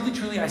 5:24. Truly,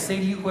 truly, I say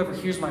to you, whoever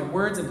hears my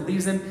words and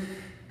believes them,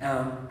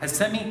 has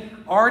sent me,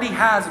 already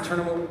has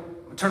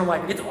eternal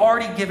life. It's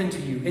already given to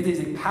you. It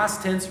is a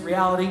past tense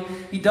reality.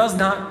 He does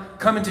not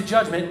come into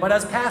judgment, but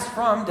has passed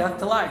from death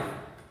to life.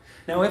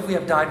 Now, if we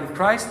have died with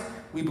Christ,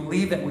 we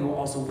believe that we will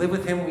also live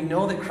with him. We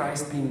know that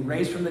Christ, being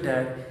raised from the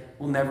dead,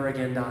 will never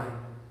again die.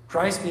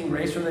 Christ, being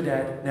raised from the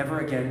dead,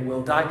 never again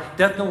will die.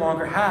 Death no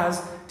longer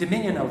has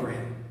dominion over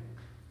him.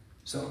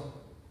 So,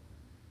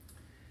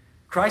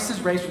 Christ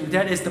is raised from the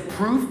dead is the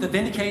proof, the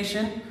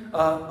vindication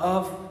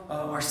of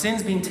our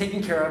sins being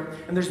taken care of.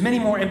 And there's many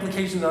more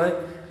implications of it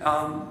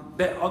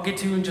that I'll get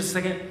to in just a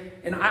second.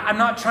 And I'm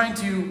not trying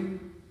to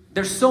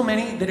there's so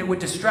many that it would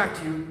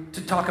distract you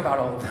to talk about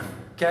all of them,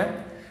 okay?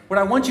 What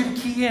I want you to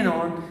key in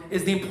on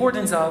is the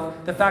importance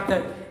of the fact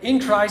that in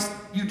Christ,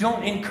 you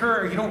don't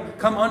incur, or you don't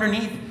come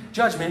underneath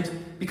judgment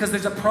because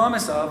there's a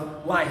promise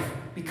of life,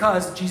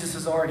 because Jesus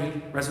has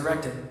already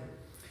resurrected.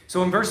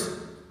 So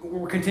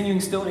we're continuing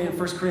still in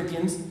 1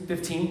 Corinthians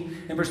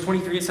 15, in verse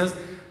 23, it says,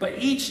 but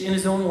each in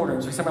his own order.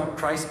 So he's talking about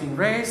Christ being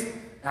raised,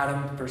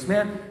 Adam, the first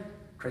man,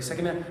 Christ,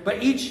 second man.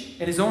 But each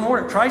in his own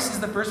order. Christ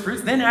is the first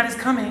fruits. Then at his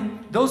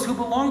coming, those who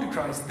belong to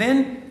Christ.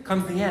 Then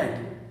comes the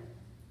end.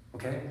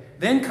 Okay?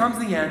 Then comes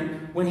the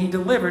end when he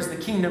delivers the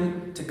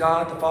kingdom to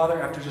God the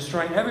Father after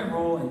destroying every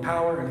rule and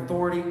power and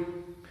authority.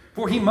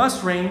 For he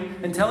must reign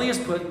until he has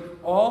put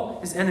all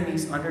his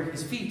enemies under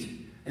his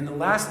feet. And the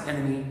last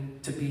enemy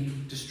to be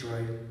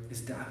destroyed is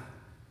death.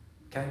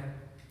 Okay?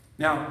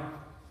 Now,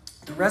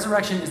 the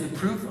resurrection is the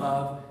proof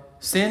of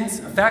sins,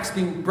 effects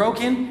being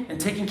broken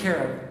and taken care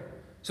of.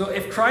 So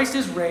if Christ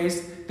is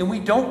raised, then we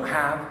don't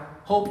have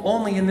hope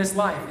only in this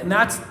life. And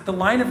that's the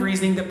line of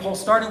reasoning that Paul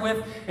started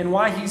with and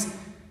why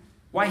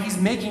he's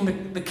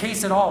making the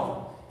case at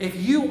all. If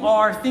you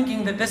are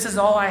thinking that this is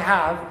all I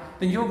have,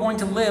 then you're going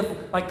to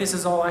live like this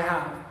is all I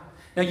have.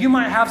 Now you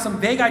might have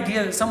some vague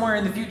idea that somewhere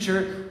in the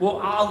future,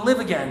 well, I'll live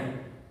again,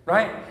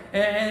 right?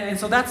 And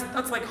so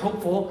that's like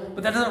hopeful,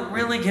 but that doesn't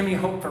really give me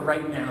hope for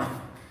right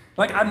now.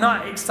 Like, I'm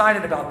not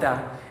excited about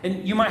that.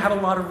 And you might have a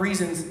lot of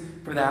reasons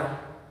for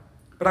that.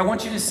 But I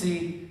want you to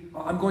see,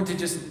 I'm going to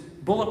just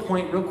bullet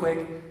point real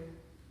quick,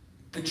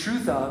 the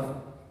truth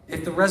of,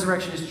 if the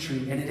resurrection is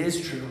true, and it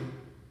is true,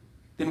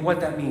 then what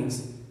that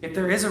means. If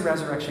there is a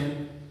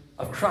resurrection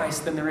of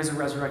Christ, then there is a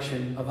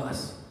resurrection of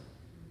us.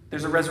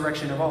 There's a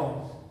resurrection of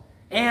all.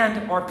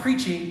 And our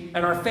preaching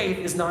and our faith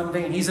is not in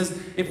vain. He says,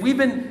 if we've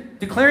been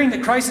declaring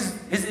that Christ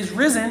is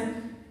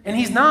risen, and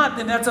he's not,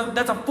 then that's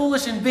a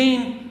foolish and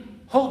vain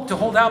hope to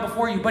hold out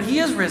before you. But he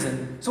is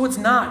risen. So it's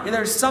not.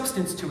 There's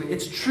substance to it.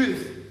 It's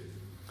truth.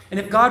 And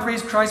if God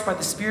raised Christ by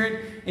the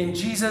Spirit in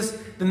Jesus,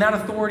 then that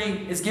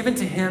authority is given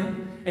to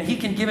him, and he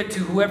can give it to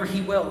whoever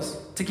he wills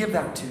to give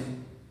that to.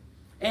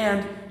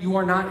 And you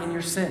are not in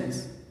your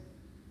sins.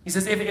 He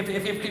says,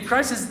 if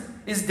Christ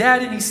is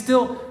dead and he's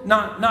still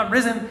not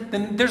risen,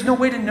 then there's no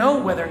way to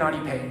know whether or not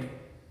he paid.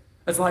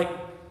 It's like,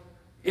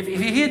 if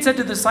he had said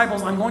to the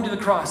disciples, I'm going to the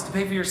cross to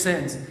pay for your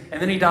sins, and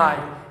then he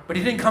died, but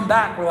he didn't come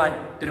back, we're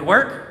like, did it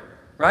work?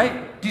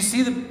 Right? Do you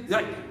see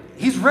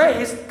he's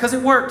raised because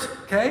it worked,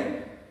 okay?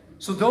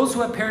 So those who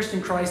have perished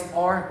in Christ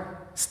are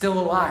still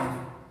alive.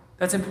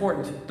 That's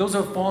important. Those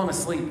who have fallen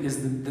asleep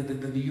is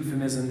the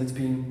euphemism that's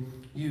being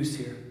used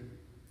here.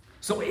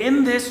 So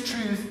in this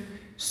truth,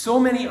 so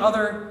many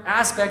other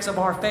aspects of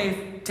our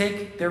faith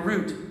take their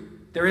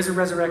root. There is a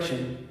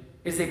resurrection.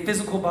 It's a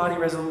physical body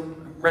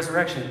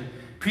resurrection.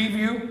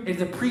 Preview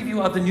is a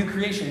preview of the new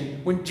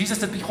creation. When Jesus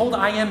says, behold,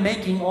 I am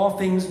making all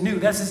things new.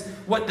 This is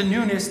what the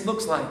newness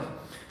looks like.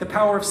 The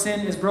power of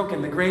sin is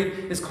broken. The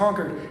grave is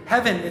conquered.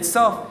 Heaven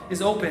itself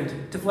is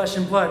opened to flesh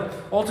and blood.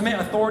 Ultimate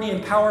authority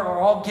and power are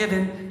all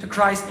given to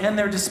Christ, and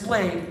they're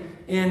displayed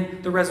in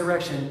the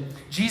resurrection.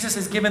 Jesus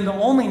is given the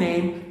only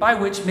name by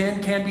which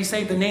men can be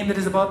saved, the name that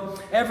is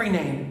above every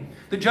name.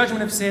 The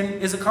judgment of sin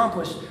is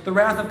accomplished. The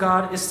wrath of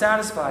God is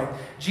satisfied.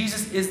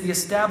 Jesus is the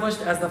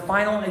established as the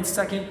final and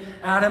second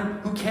Adam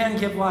who can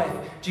give life.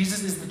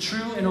 Jesus is the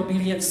true and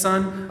obedient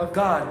Son of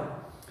God.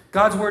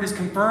 God's word is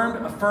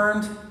confirmed,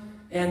 affirmed,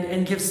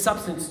 and gives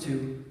substance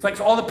to. It's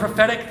like all the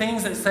prophetic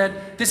things that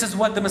said this is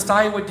what the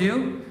Messiah would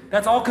do.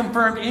 That's all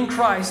confirmed in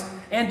Christ,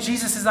 and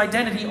Jesus'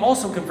 identity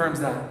also confirms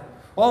that.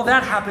 All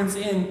that happens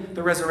in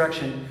the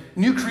resurrection.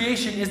 New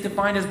creation is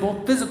defined as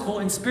both physical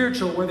and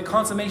spiritual, where the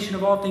consummation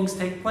of all things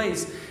take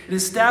place. It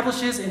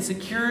establishes and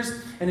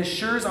secures and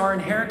assures our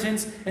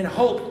inheritance and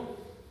hope.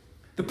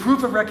 The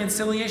proof of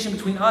reconciliation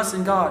between us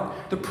and God.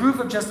 The proof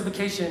of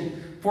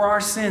justification for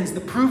our sins.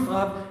 The proof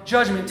of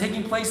judgment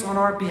taking place on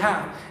our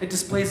behalf. It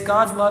displays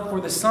God's love for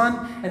the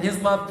Son and his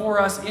love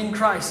for us in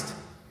Christ.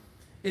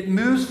 It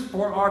moves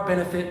for our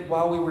benefit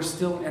while we were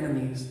still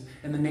enemies,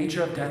 and the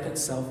nature of death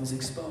itself is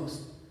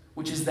exposed,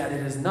 which is that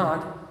it is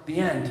not the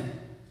end.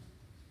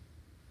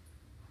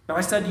 Now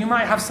I said you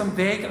might have some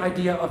vague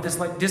idea of this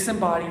like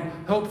disembodied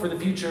hope for the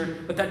future,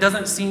 but that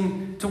doesn't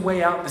seem to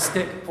weigh out the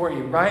stick for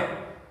you, right?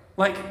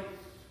 Like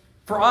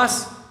for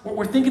us,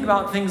 we're thinking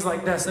about things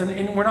like this,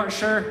 and we're not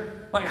sure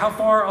like how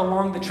far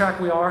along the track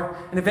we are,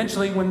 and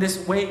eventually when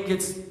this weight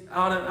gets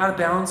out of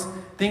bounds,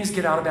 things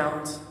get out of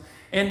balance.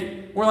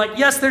 And we're like,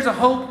 yes, there's a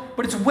hope,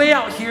 but it's way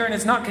out here and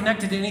it's not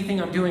connected to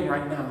anything I'm doing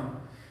right now.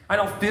 I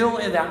don't feel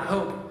that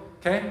hope,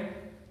 okay?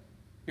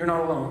 You're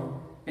not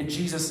alone. And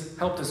Jesus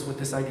helped us with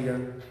this idea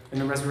in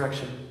the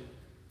resurrection.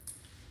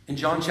 In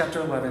John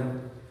chapter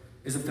 11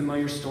 is a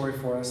familiar story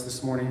for us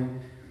this morning.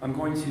 I'm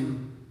going to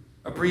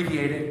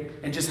abbreviate it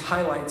and just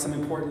highlight some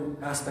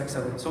important aspects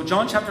of it. So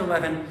John chapter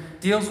 11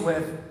 deals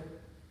with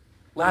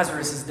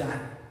Lazarus'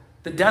 death.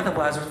 The death of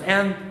Lazarus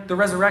and the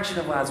resurrection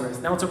of Lazarus.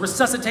 Now it's a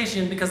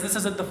resuscitation because this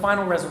isn't the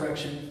final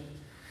resurrection.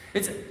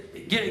 It's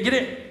get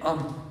it.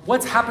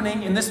 What's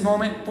happening in this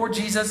moment for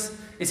Jesus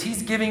is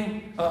he's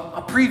giving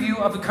a preview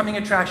of the coming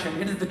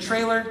attraction. It is the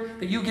trailer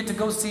that you get to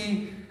go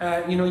see.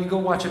 You go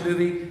watch a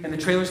movie and the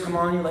trailers come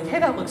on and you're like, hey,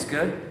 that looks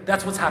good.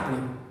 That's what's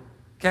happening.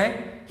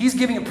 Okay? He's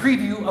giving a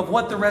preview of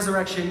what the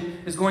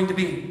resurrection is going to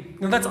be.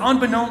 Now, that's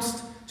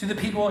unbeknownst to the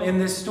people in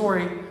this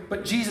story,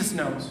 but Jesus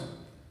knows.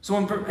 So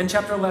in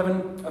chapter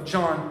 11 of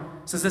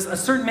John, it says this, a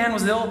certain man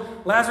was ill,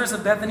 Lazarus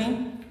of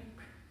Bethany,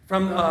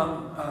 from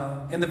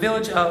in the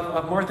village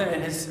of Martha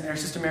and her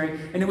sister Mary.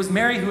 And it was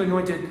Mary who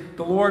anointed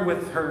the Lord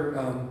with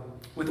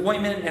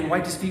ointment and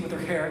wiped his feet with her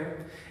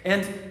hair.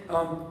 And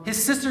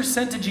his sister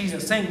sent to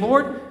Jesus, saying,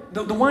 Lord,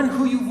 the one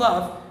who you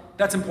love,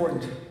 that's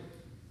important.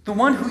 The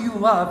one who you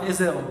love is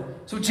ill.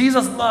 So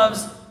Jesus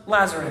loves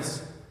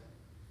Lazarus.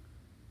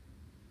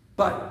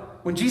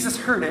 But when Jesus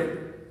heard it,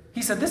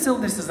 he said, this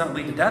illness does not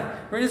lead to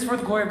death, for it is for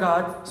the glory of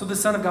God, so the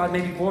Son of God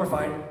may be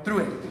glorified through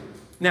it.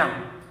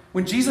 Now,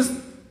 when Jesus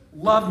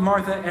loved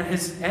Martha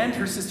and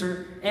her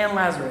sister and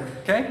Lazarus,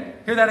 okay?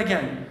 Hear that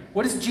again.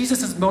 What is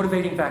Jesus'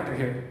 motivating factor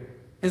here?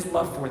 His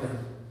love for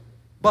them.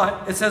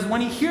 But it says when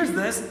he hears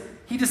this,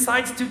 he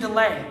decides to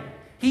delay.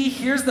 He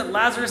hears that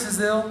Lazarus is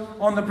ill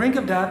on the brink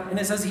of death, and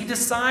it says he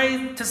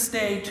decides to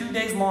stay 2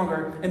 days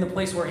longer in the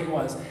place where he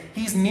was.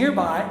 He's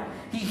nearby.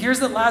 He hears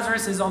that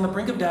Lazarus is on the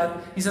brink of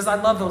death. He says, I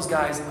love those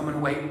guys. I'm going to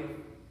wait.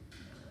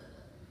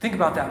 Think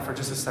about that for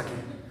just a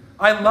second.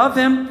 I love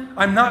them.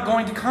 I'm not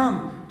going to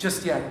come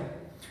just yet.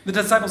 The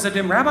disciples said to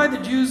him, Rabbi, the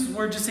Jews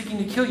were just seeking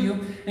to kill you.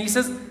 And he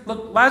says,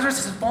 look,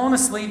 Lazarus has fallen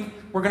asleep.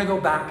 We're going to go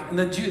back. And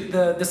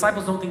the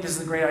disciples don't think this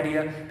is a great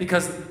idea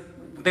because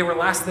they were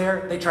last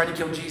there. They tried to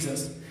kill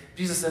Jesus.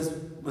 Jesus says,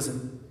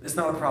 listen, it's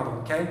not a problem,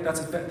 okay? That's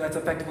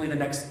effectively the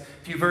next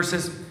few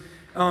verses.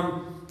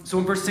 So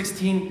in verse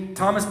 16,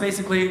 Thomas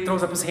basically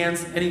throws up his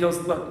hands and he goes,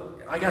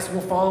 look, I guess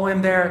we'll follow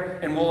him there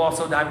and we'll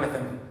also die with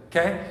him,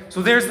 okay?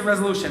 So there's the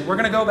resolution. We're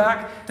going to go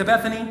back to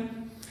Bethany.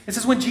 It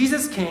says, when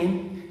Jesus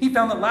came, he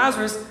found that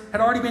Lazarus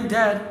had already been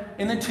dead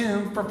in the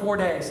tomb for 4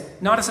 days.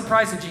 Not a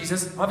surprise to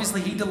Jesus.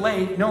 Obviously, he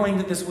delayed knowing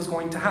that this was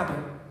going to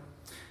happen.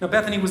 Now,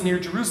 Bethany was near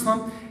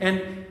Jerusalem,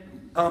 and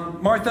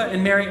Martha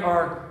and Mary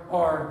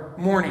are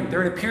mourning.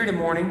 They're in a period of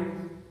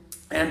mourning,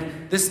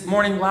 and this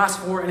mourning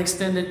lasts for an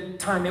extended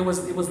time. It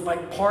was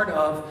like part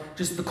of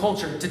just the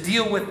culture to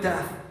deal with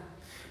death.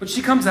 But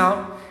she comes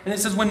out, and it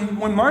says,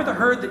 when Martha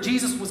heard that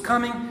Jesus was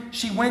coming,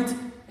 she went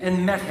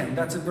and met him.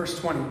 That's in verse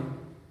 20.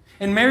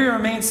 And Mary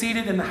remained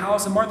seated in the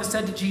house, and Martha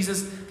said to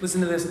Jesus,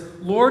 listen to this,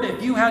 Lord,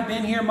 if you had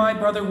been here, my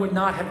brother would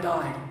not have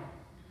died.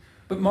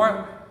 But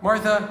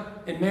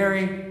Martha and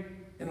Mary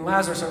and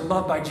Lazarus are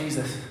loved by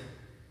Jesus.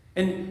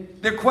 And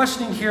they're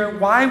questioning here,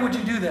 why would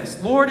you do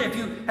this? Lord, if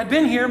you had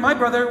been here, my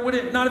brother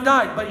would not have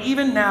died. But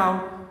even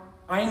now,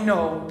 I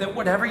know that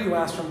whatever you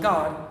ask from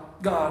God,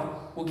 God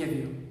will give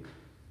you.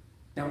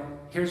 Now,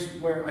 here's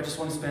where I just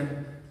want to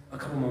spend a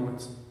couple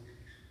moments.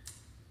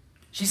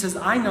 She says,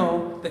 I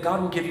know that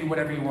God will give you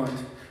whatever you want.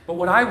 But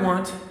what I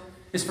want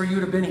is for you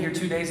to have been here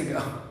 2 days ago,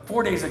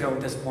 4 days ago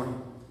at this point.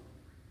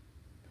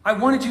 I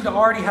wanted you to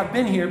already have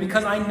been here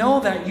because I know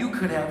that you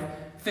could have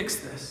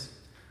fixed this.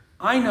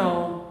 I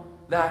know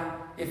that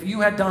if you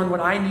had done what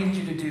I needed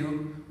you to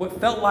do, what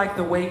felt like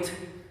the weight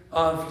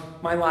of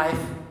my life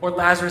or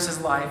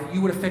Lazarus' life, you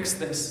would have fixed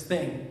this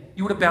thing.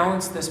 You would have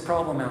balanced this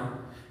problem out.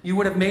 You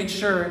would have made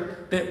sure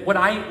that what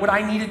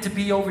I needed to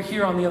be over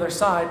here on the other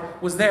side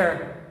was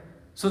there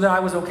so that I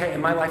was okay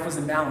and my life was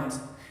in balance.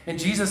 And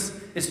Jesus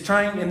is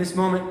trying in this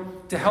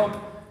moment to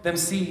help them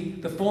see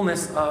the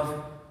fullness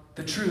of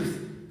the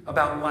truth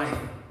about life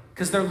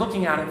because they're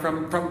looking at it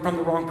from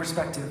the wrong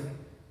perspective.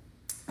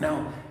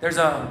 Now, there's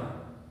a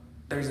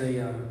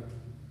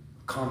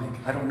comic.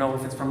 I don't know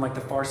if it's from like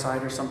the Far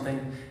Side or something.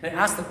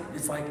 And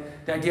it's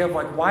like the idea of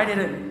like why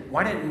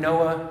didn't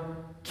Noah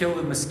kill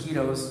the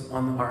mosquitoes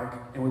on the ark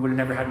and we would have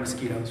never had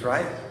mosquitoes,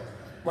 right?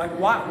 Like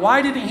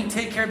why didn't he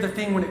take care of the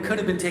thing when it could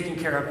have been taken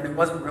care of and it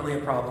wasn't really a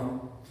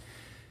problem?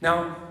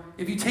 Now,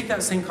 if you take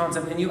that same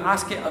concept and you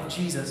ask it of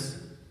Jesus,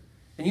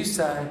 and you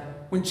said,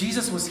 when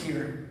Jesus was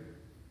here,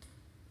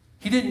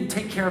 he didn't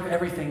take care of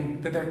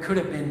everything that there could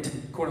have been to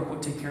quote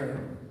unquote take care of.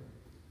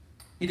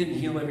 He didn't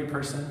heal every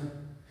person.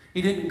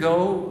 He didn't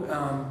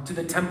go to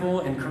the temple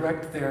and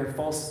correct their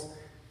false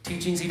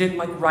teachings. He didn't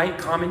write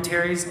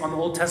commentaries on the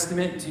Old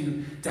Testament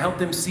to help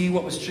them see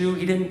what was true.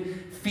 He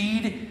didn't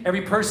feed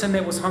every person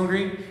that was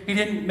hungry. He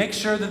didn't make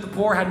sure that the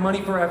poor had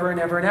money forever and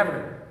ever and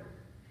ever.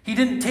 He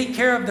didn't take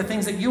care of the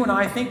things that you and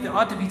I think that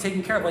ought to be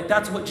taken care of. Like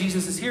that's what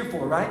Jesus is here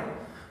for, right?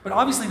 But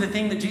obviously the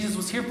thing that Jesus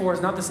was here for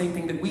is not the same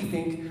thing that we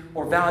think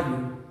or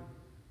value.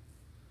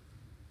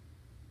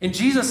 And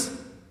Jesus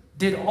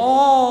did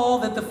all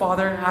that the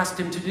Father asked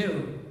him to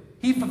do.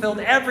 He fulfilled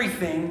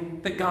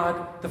everything that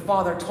God the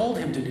Father told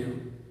him to do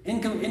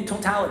in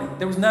totality.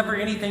 There was never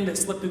anything that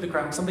slipped through the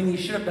cracks, something he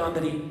should have done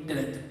that he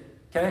didn't.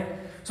 Okay?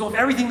 So if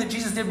everything that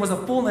Jesus did was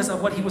a fullness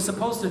of what he was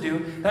supposed to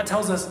do, that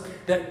tells us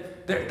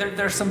that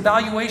there's some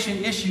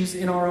valuation issues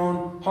in our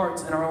own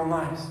hearts and our own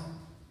lives.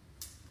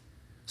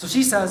 So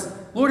she says,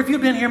 Lord, if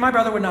you'd been here, my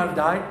brother would not have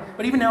died.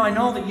 But even now I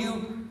know that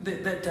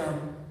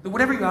That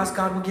whatever you ask,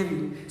 God will give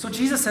you. So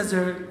Jesus says to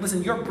her,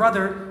 listen, your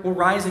brother will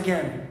rise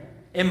again.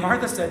 And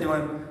Martha said to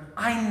him,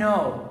 I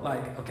know.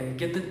 Like, okay,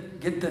 get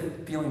the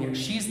feeling here.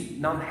 She's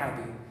not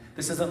happy.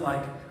 This isn't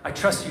like, I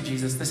trust you,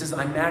 Jesus. This is,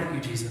 I'm mad at you,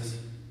 Jesus.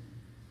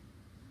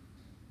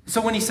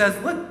 So when he says,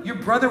 look, your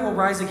brother will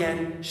rise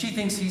again, she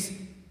thinks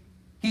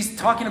he's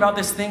talking about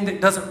this thing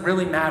that doesn't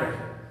really matter.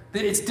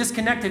 That it's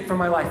disconnected from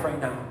my life right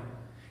now.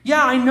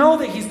 Yeah, I know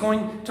that he's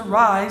going to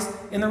rise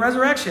in the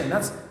resurrection.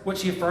 That's what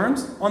she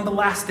affirms on the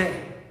last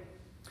day.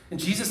 And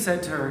Jesus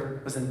said to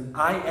her, listen,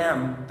 I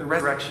am the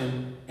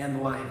resurrection and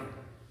the life.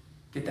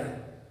 Get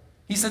that?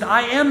 He said,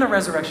 I am the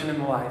resurrection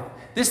and the life.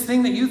 This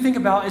thing that you think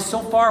about is so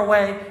far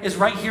away, is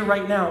right here,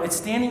 right now. It's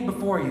standing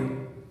before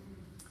you.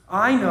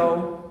 I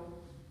know,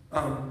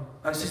 I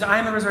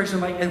am the resurrection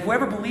and life, and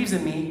whoever believes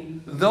in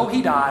me, though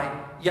he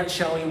die, yet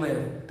shall he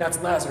live.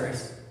 That's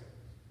Lazarus.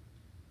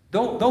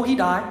 Though he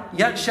die,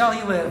 yet shall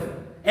he live.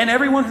 And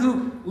everyone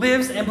who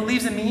lives and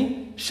believes in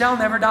me shall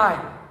never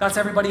die. That's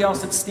everybody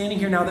else that's standing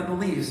here now that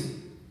believes.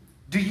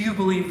 Do you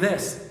believe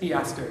this? He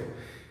asked her.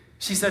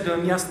 She said to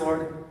him, yes,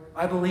 Lord,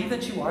 I believe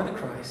that you are the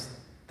Christ,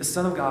 the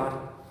Son of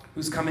God,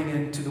 who's coming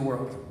into the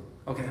world.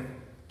 Okay,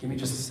 give me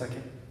just a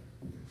second.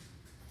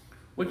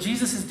 What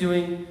Jesus is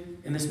doing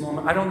in this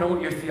moment, I don't know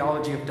what your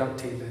theology of duct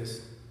tape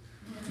is,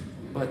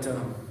 but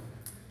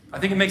I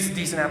think it makes a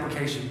decent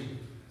application.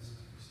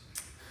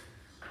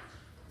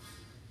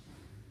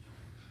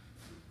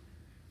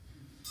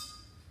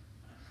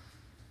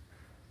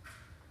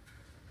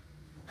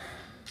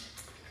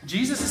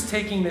 Jesus is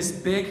taking this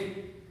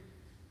big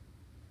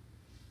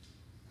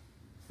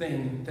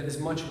thing that is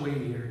much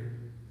weightier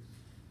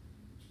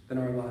than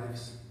our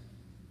lives.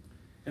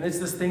 And it's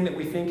this thing that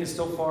we think is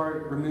so far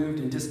removed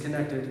and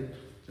disconnected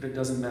that it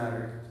doesn't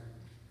matter.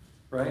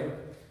 Right?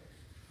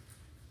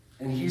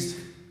 And he's,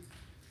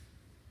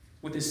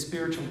 with his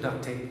spiritual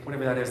duct tape,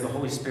 whatever that is, the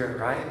Holy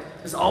Spirit, right?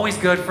 Is always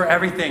good for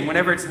everything,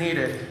 whenever it's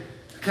needed.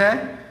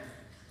 Okay?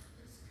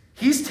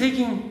 He's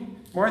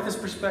taking Martha's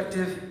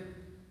perspective,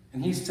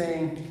 and he's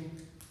saying,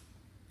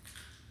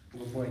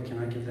 oh boy, can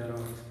I get that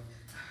off?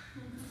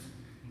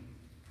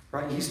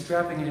 Right? He's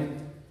strapping it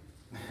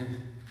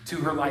to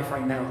her life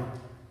right now.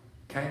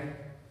 Okay?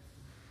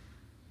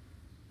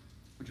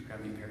 Would you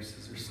grab me a pair of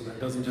scissors so that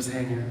doesn't just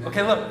hang here?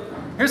 Okay, look.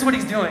 Here's what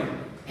he's doing.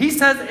 He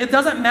says it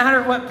doesn't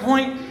matter what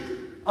point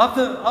of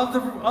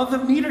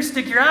the meter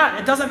stick you're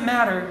at. It doesn't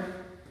matter,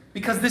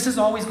 because this is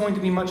always going to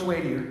be much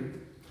weightier.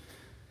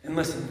 And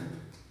listen.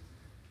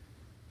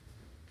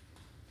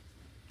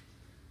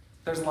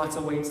 There's lots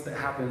of weights that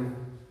happen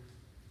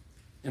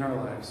in our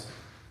lives.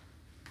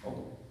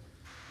 Oh.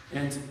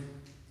 And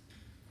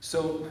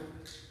so,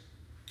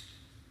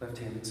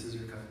 left-handed scissor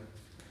cut.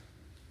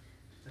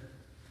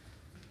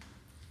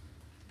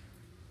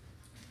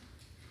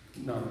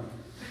 No.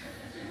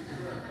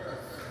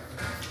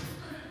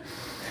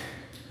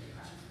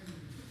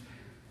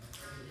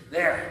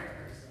 There.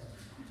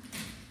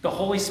 The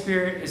Holy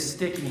Spirit is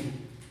sticky.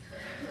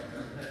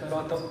 That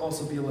ought to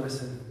also be a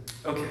lesson.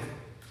 Okay.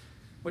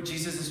 What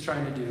Jesus is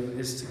trying to do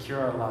is secure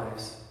our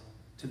lives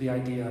to the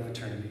idea of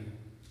eternity.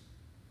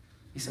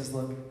 He says,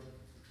 look,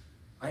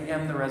 I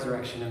am the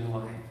resurrection and the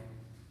life.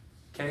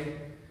 Okay?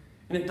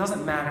 And it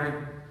doesn't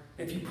matter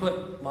if you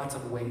put lots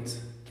of weights.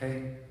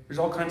 Okay? There's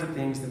all kinds of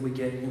things that we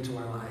get into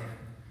our life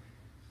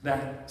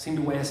that seem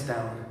to weigh us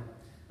down.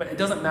 But it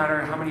doesn't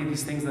matter how many of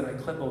these things that I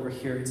clip over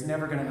here. It's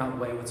never going to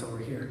outweigh what's over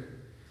here.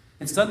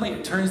 And suddenly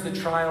it turns the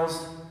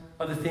trials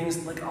of the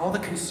things, like all the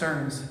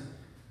concerns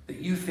that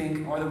you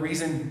think are the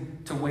reason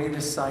to weigh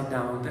this side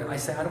down, that I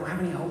say, I don't have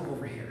any hope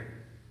over here.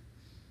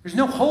 There's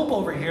no hope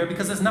over here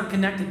because it's not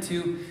connected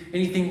to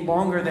anything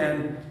longer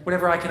than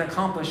whatever I can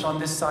accomplish on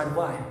this side of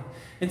life.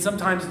 And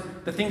sometimes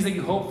the things that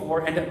you hope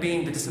for end up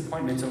being the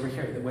disappointments over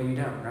here that weigh you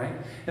down, right?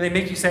 And they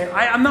make you say,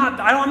 I'm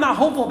not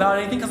hopeful about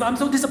anything because I'm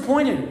so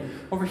disappointed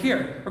over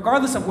here.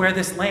 Regardless of where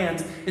this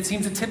lands, it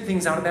seems to tip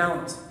things out of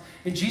balance.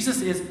 And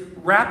Jesus is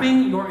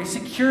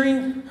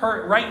securing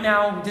her right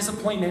now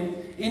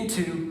disappointment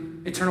into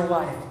eternal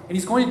life. And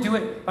he's going to do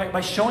it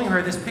by showing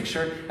her this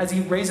picture as he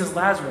raises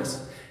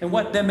Lazarus. And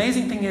what the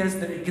amazing thing is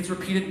that it gets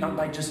repeated not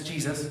by just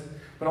Jesus,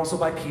 but also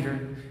by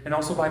Peter and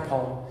also by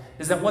Paul,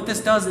 is that what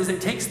this does is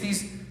it takes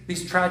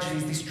these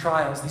tragedies, these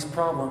trials, these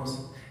problems,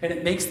 and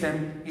it makes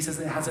them, he says,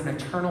 it has an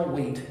eternal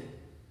weight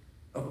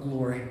of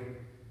glory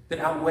that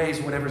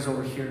outweighs whatever's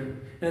over here.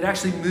 And it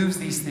actually moves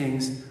these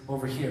things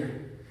over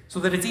here. So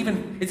that it's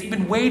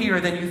even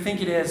weightier than you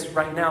think it is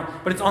right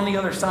now, but it's on the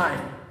other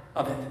side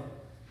of it.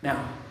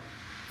 Now,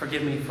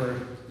 forgive me for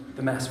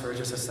the mess for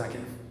just a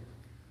second.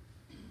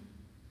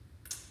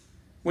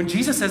 When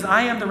Jesus says,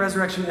 I am the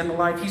resurrection and the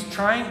life, he's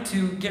trying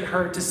to get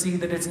her to see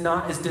that it's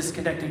not as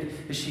disconnected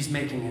as she's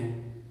making it.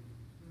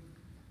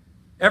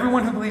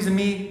 Everyone who believes in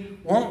me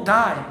won't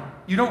die.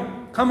 You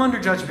don't come under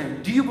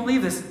judgment. Do you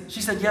believe this?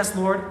 She said, yes,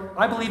 Lord.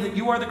 I believe that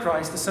you are the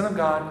Christ, the Son of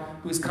God,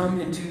 who has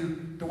come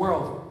into the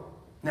world.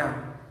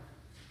 Now,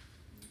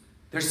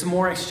 there's some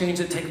more exchange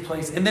that takes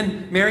place. And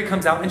then Mary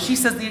comes out, and she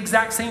says the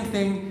exact same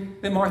thing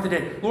that Martha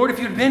did. Lord, if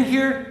you had been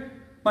here,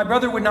 my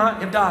brother would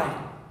not have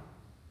died.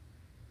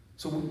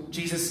 So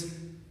Jesus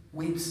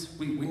weeps.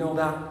 We know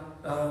that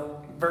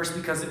verse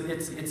because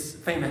it's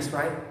famous,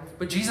 right?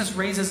 But Jesus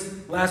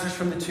raises Lazarus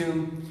from the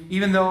tomb,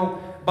 even though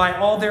by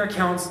all their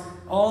accounts,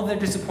 all of their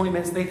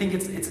disappointments, they think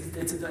it's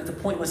a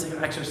pointless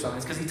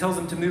exercise because he tells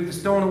them to move the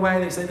stone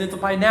away. They say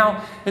that by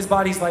now his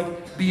body's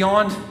like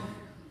beyond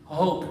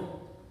hope.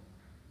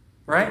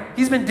 Right?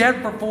 He's been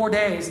dead for 4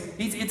 days.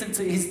 He's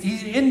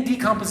in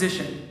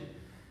decomposition.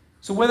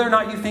 So whether or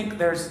not you think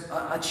there's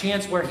a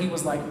chance where he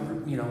was like,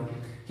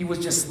 he was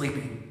just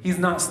sleeping. He's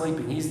not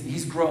sleeping.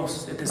 He's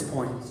gross at this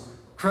point.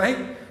 Right?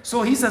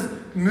 So he says,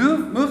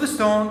 move the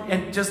stone,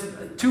 and just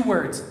 2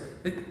 words.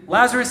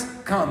 Lazarus,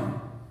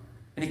 come.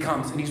 And he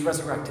comes and he's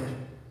resurrected.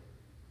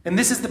 And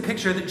this is the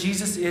picture that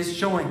Jesus is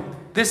showing.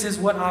 This is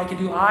what I can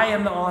do. I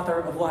am the author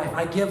of life.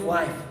 I give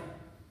life.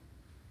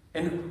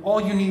 And all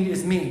you need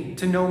is me,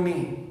 to know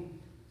me.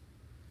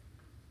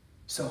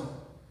 So,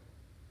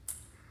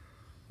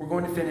 we're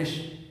going to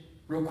finish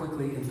real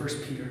quickly in 1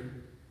 Peter.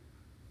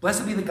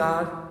 Blessed be the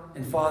God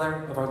and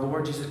Father of our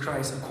Lord Jesus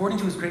Christ. According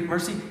to his great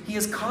mercy, he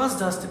has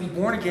caused us to be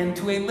born again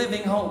to a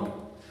living hope.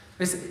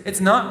 It's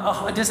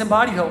not a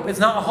disembodied hope. It's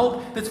not a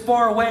hope that's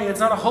far away.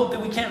 It's not a hope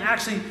that we can't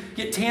actually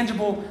get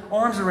tangible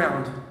arms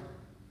around.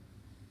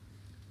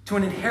 To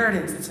an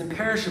inheritance that's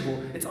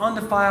imperishable, it's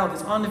undefiled,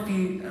 it's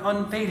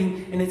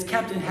unfading, and it's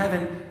kept in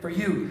heaven for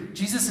you.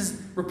 Jesus'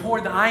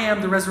 report that I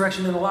am the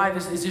resurrection and the life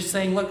is just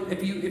saying, look,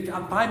 if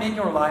I'm in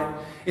your life,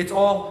 it's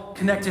all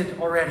connected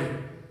already.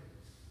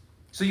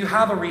 So you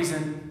have a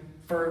reason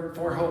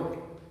for hope.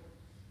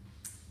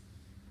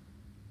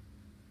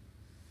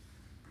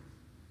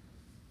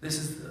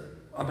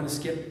 I'm going to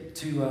skip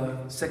to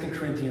 2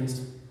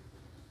 Corinthians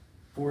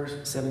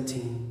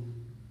 4:17.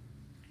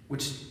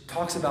 Which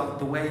talks about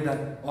the way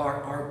that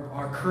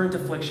our current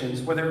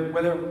afflictions,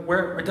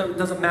 where it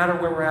doesn't matter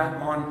where we're at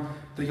on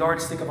the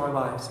yardstick of our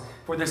lives.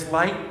 For this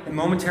light and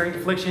momentary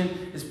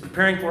affliction is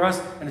preparing for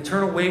us an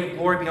eternal weight of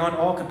glory beyond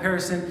all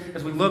comparison,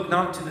 as we look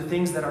not to the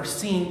things that are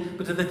seen,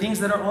 but to the things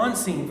that are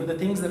unseen. For the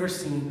things that are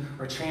seen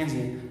are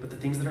transient, but the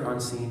things that are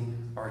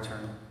unseen are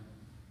eternal.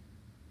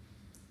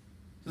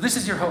 So this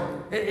is your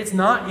hope. It's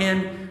not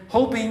in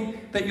hoping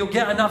that you'll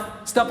get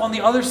enough stuff on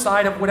the other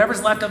side of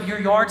whatever's left of your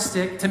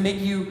yardstick to make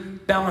you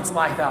balance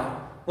life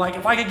out. Like,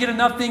 if I could get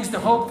enough things to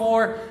hope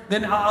for,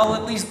 then I'll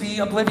at least be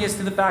oblivious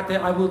to the fact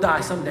that I will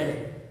die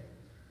someday.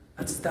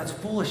 That's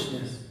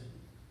foolishness.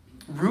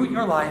 Root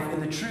your life in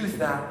the truth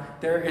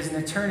that there is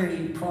an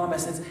eternity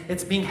promise.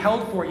 It's being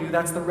held for you.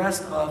 That's the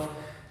rest of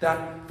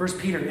that 1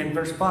 Peter in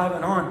verse 5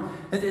 and on.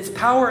 Its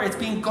power, it's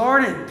being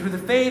guarded through the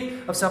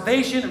faith of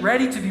salvation,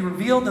 ready to be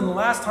revealed in the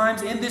last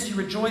times. In this you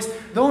rejoice,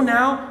 though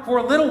now, for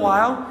a little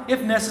while, if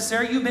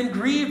necessary, you've been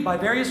grieved by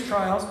various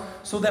trials,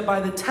 so that by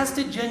the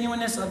tested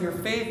genuineness of your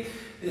faith,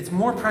 it's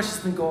more precious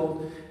than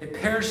gold. It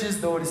perishes,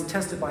 though it is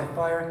tested by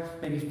fire,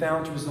 may be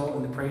found to result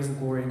in the praise and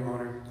glory and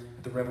honor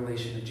at the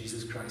revelation of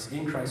Jesus Christ.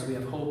 In Christ we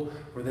have hope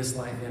for this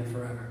life and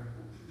forever.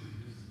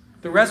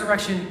 The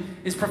resurrection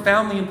is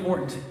profoundly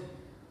important,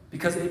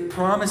 because it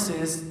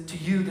promises to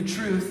you the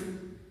truth.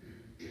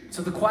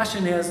 So the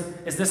question is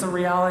this a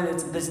reality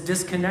that's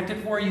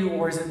disconnected for you,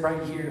 or is it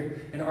right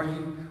here? And are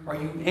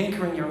you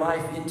anchoring your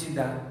life into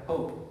that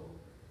hope?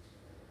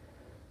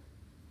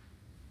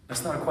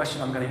 That's not a question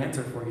I'm going to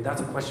answer for you.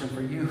 That's a question for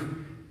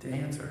you to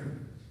answer.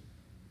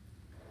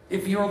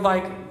 If you're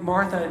like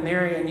Martha and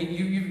Mary, and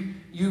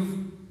you've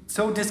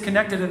so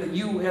disconnected that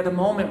you at a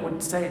moment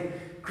would say,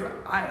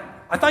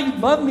 I thought you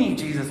loved me,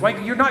 Jesus.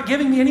 Like, you're not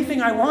giving me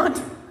anything I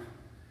want.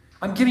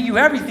 I'm giving you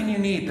everything you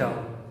need,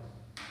 though.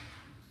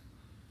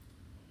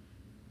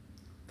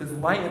 The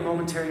light and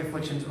momentary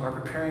afflictions are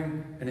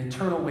preparing an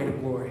eternal weight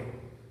of glory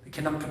that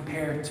cannot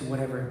compare to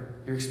whatever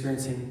you're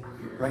experiencing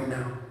right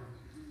now.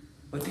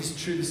 Let these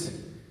truths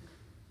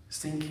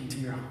sink into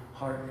your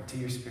heart, into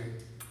your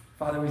spirit.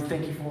 Father, we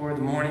thank you for the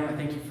morning. I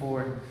thank you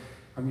for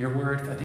your word.